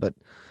followed.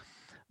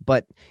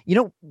 But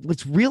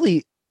what's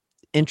really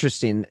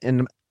interesting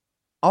in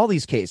all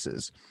these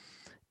cases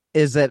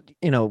is that,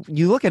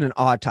 you look at an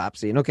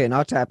autopsy and an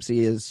autopsy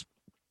is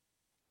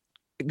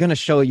going to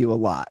show you a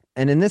lot.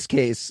 And in this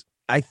case,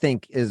 I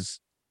think is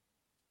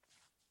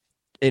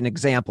an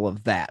example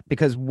of that,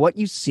 because what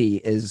you see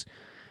is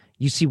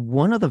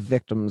one of the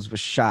victims was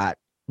shot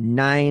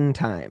 9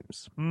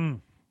 times.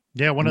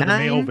 Yeah, one of the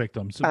male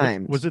victims.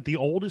 Times. Was it the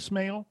oldest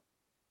male?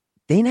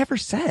 They never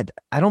said.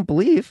 I don't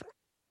believe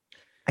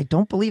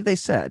they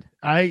said.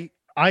 I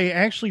I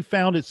actually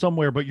found it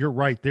somewhere, but you're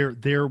right.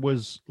 There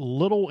was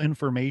little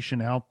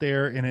information out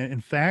there. And in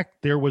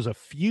fact, there was a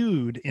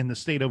feud in the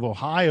state of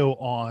Ohio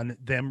on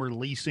them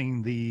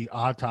releasing the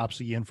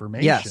autopsy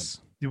information. Yes.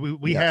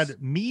 We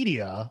had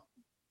media.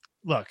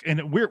 Look,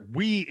 and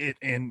we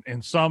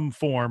in some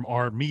form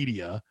are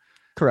media.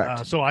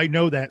 Correct. So I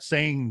know that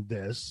saying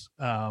this.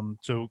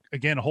 So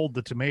again, hold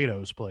the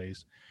tomatoes,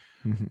 please.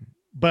 Mm-hmm.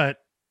 But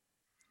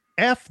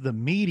F the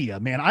media,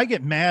 man. I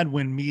get mad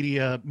when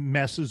media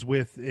messes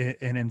with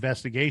an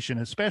investigation,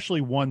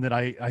 especially one that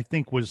I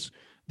think was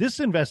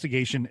this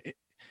investigation.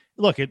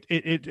 Look,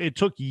 it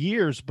took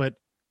years, but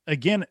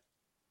again,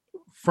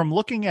 from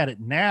looking at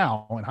it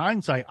now in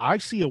hindsight, I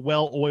see a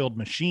well-oiled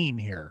machine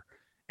here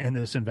in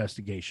this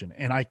investigation.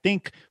 And I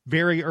think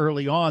very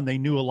early on, they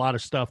knew a lot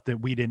of stuff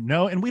that we didn't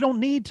know, and we don't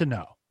need to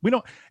know.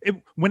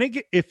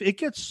 If it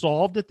gets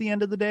solved at the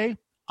end of the day,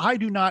 I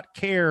do not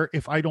care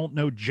if I don't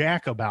know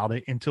jack about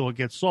it until it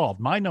gets solved.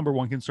 My number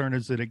one concern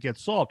is that it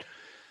gets solved.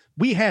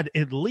 We had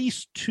at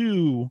least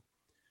 2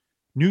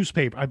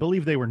 newspapers, I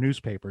believe they were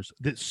newspapers,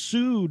 that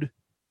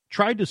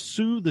tried to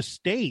sue the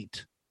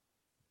state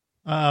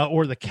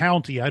or the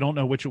county. I don't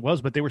know which it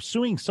was, but they were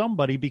suing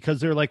somebody because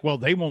they're like, well,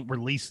 they won't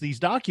release these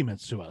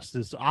documents to us,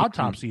 this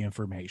autopsy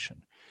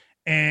information.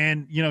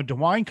 And,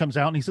 DeWine comes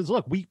out and he says,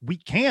 look, we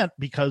can't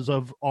because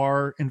of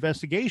our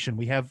investigation.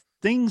 We have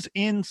things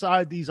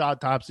inside these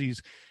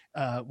autopsies.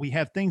 We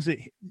have things that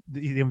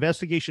the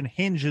investigation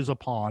hinges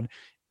upon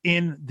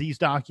in these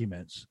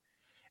documents.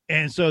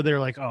 And so they're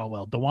like, oh,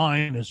 well,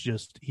 DeWine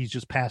he's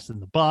just passing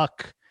the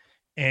buck.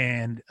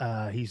 And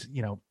he's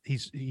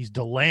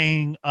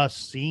delaying us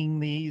seeing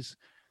these.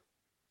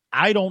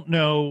 I don't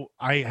know.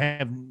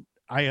 I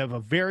have a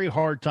very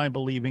hard time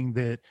believing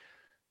that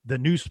the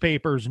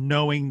newspapers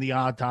knowing the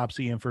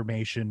autopsy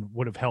information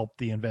would have helped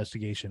the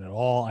investigation at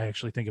all. I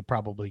actually think it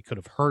probably could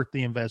have hurt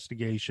the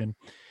investigation.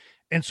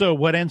 And so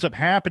what ends up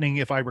happening,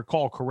 if I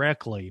recall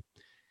correctly,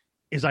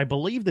 is I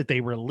believe that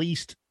they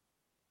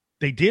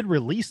did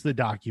release the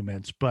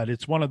documents, but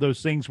it's one of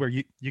those things where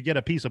you get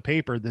a piece of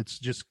paper that's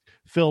just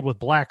filled with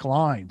black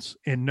lines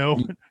and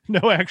no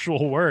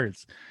actual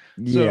words.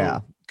 Yeah.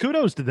 So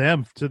kudos to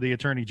them, to the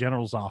Attorney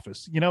General's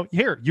office.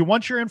 Here, you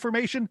want your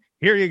information?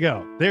 Here you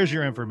go. There's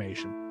your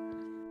information.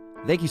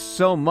 Thank you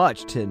so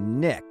much to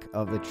Nick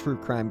of the True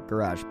Crime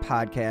Garage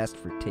podcast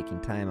for taking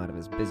time out of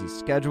his busy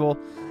schedule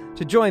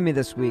to join me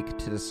this week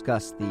to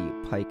discuss the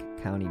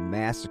Pike County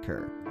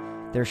Massacre.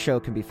 Their show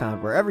can be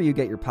found wherever you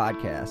get your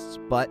podcasts,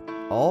 but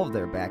all of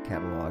their back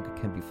catalog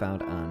can be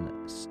found on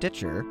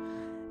Stitcher,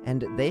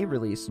 and they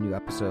release new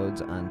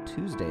episodes on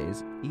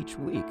Tuesdays each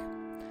week.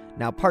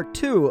 Now, part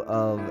 2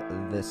 of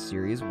this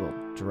series will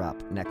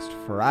drop next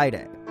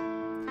Friday.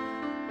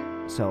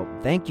 So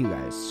thank you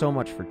guys so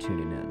much for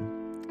tuning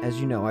in. As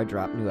you know, I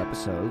drop new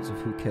episodes of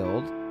Who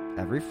Killed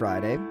every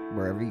Friday,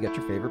 wherever you get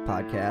your favorite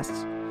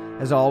podcasts.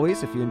 As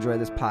always, if you enjoy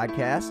this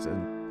podcast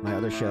and my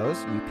other shows,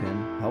 you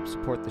can help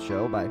support the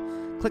show by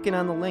clicking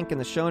on the link in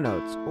the show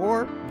notes,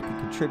 or you can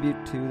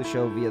contribute to the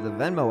show via the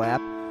Venmo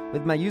app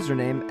with my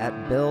username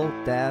at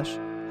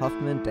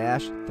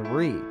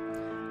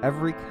Bill-Huffman-3.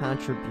 Every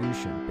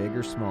contribution, big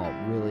or small,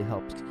 really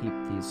helps to keep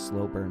these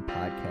slow burn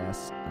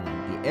podcasts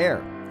on the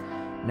air.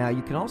 Now,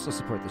 you can also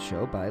support the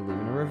show by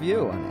leaving a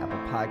review on Apple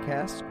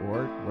Podcasts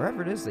or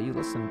wherever it is that you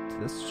listen to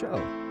this show.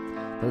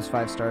 Those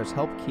 5 stars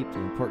help keep the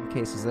important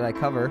cases that I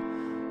cover,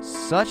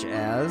 such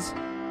as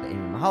the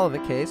Amy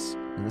Mihaljevic case,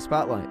 in the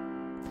spotlight.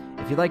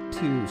 If you'd like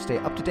to stay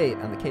up to date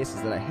on the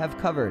cases that I have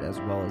covered, as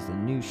well as the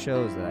new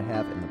shows that I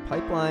have in the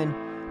pipeline,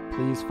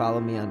 please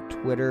follow me on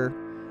Twitter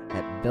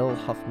at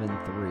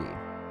BillHuffman3.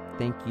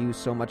 Thank you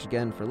so much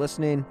again for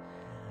listening.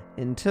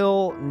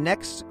 Until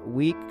next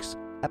week's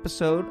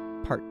episode,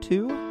 part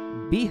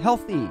 2, be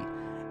healthy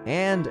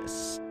and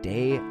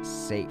stay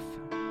safe.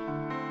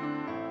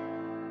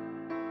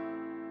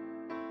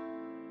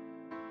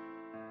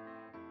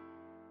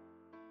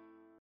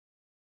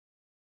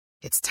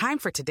 It's time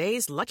for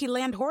today's Lucky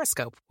Land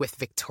horoscope with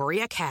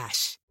Victoria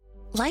Cash.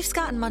 Life's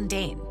gotten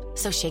mundane,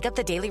 so shake up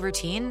the daily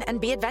routine and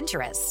be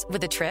adventurous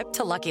with a trip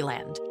to Lucky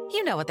Land.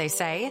 You know what they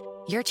say,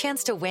 your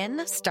chance to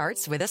win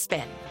starts with a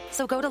spin.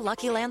 So go to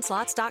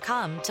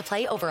LuckyLandSlots.com to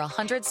play over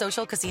 100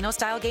 social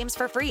casino-style games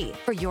for free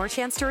for your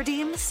chance to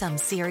redeem some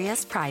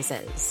serious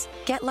prizes.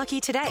 Get lucky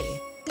today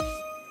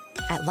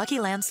at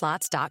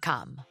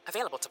LuckyLandSlots.com.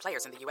 Available to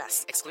players in the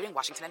U.S., excluding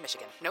Washington and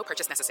Michigan. No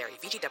purchase necessary.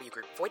 VGW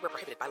Group. Void where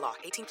prohibited by law.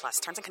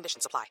 18+. Terms and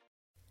conditions apply.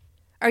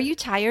 Are you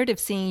tired of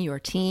seeing your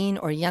teen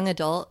or young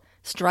adult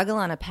struggle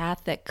on a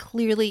path that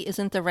clearly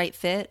isn't the right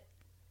fit?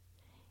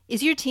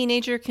 Is your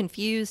teenager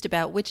confused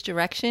about which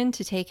direction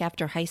to take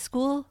after high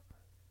school?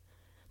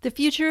 The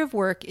future of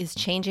work is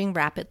changing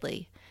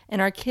rapidly,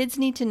 and our kids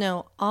need to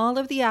know all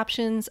of the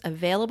options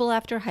available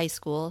after high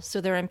school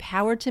so they're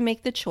empowered to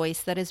make the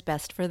choice that is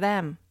best for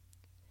them.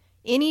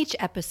 In each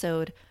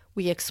episode,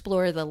 we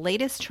explore the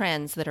latest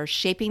trends that are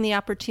shaping the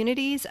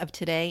opportunities of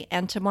today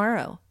and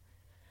tomorrow.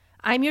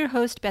 I'm your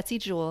host, Betsy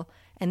Jewell,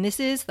 and this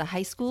is the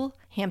High School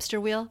Hamster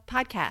Wheel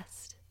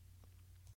Podcast.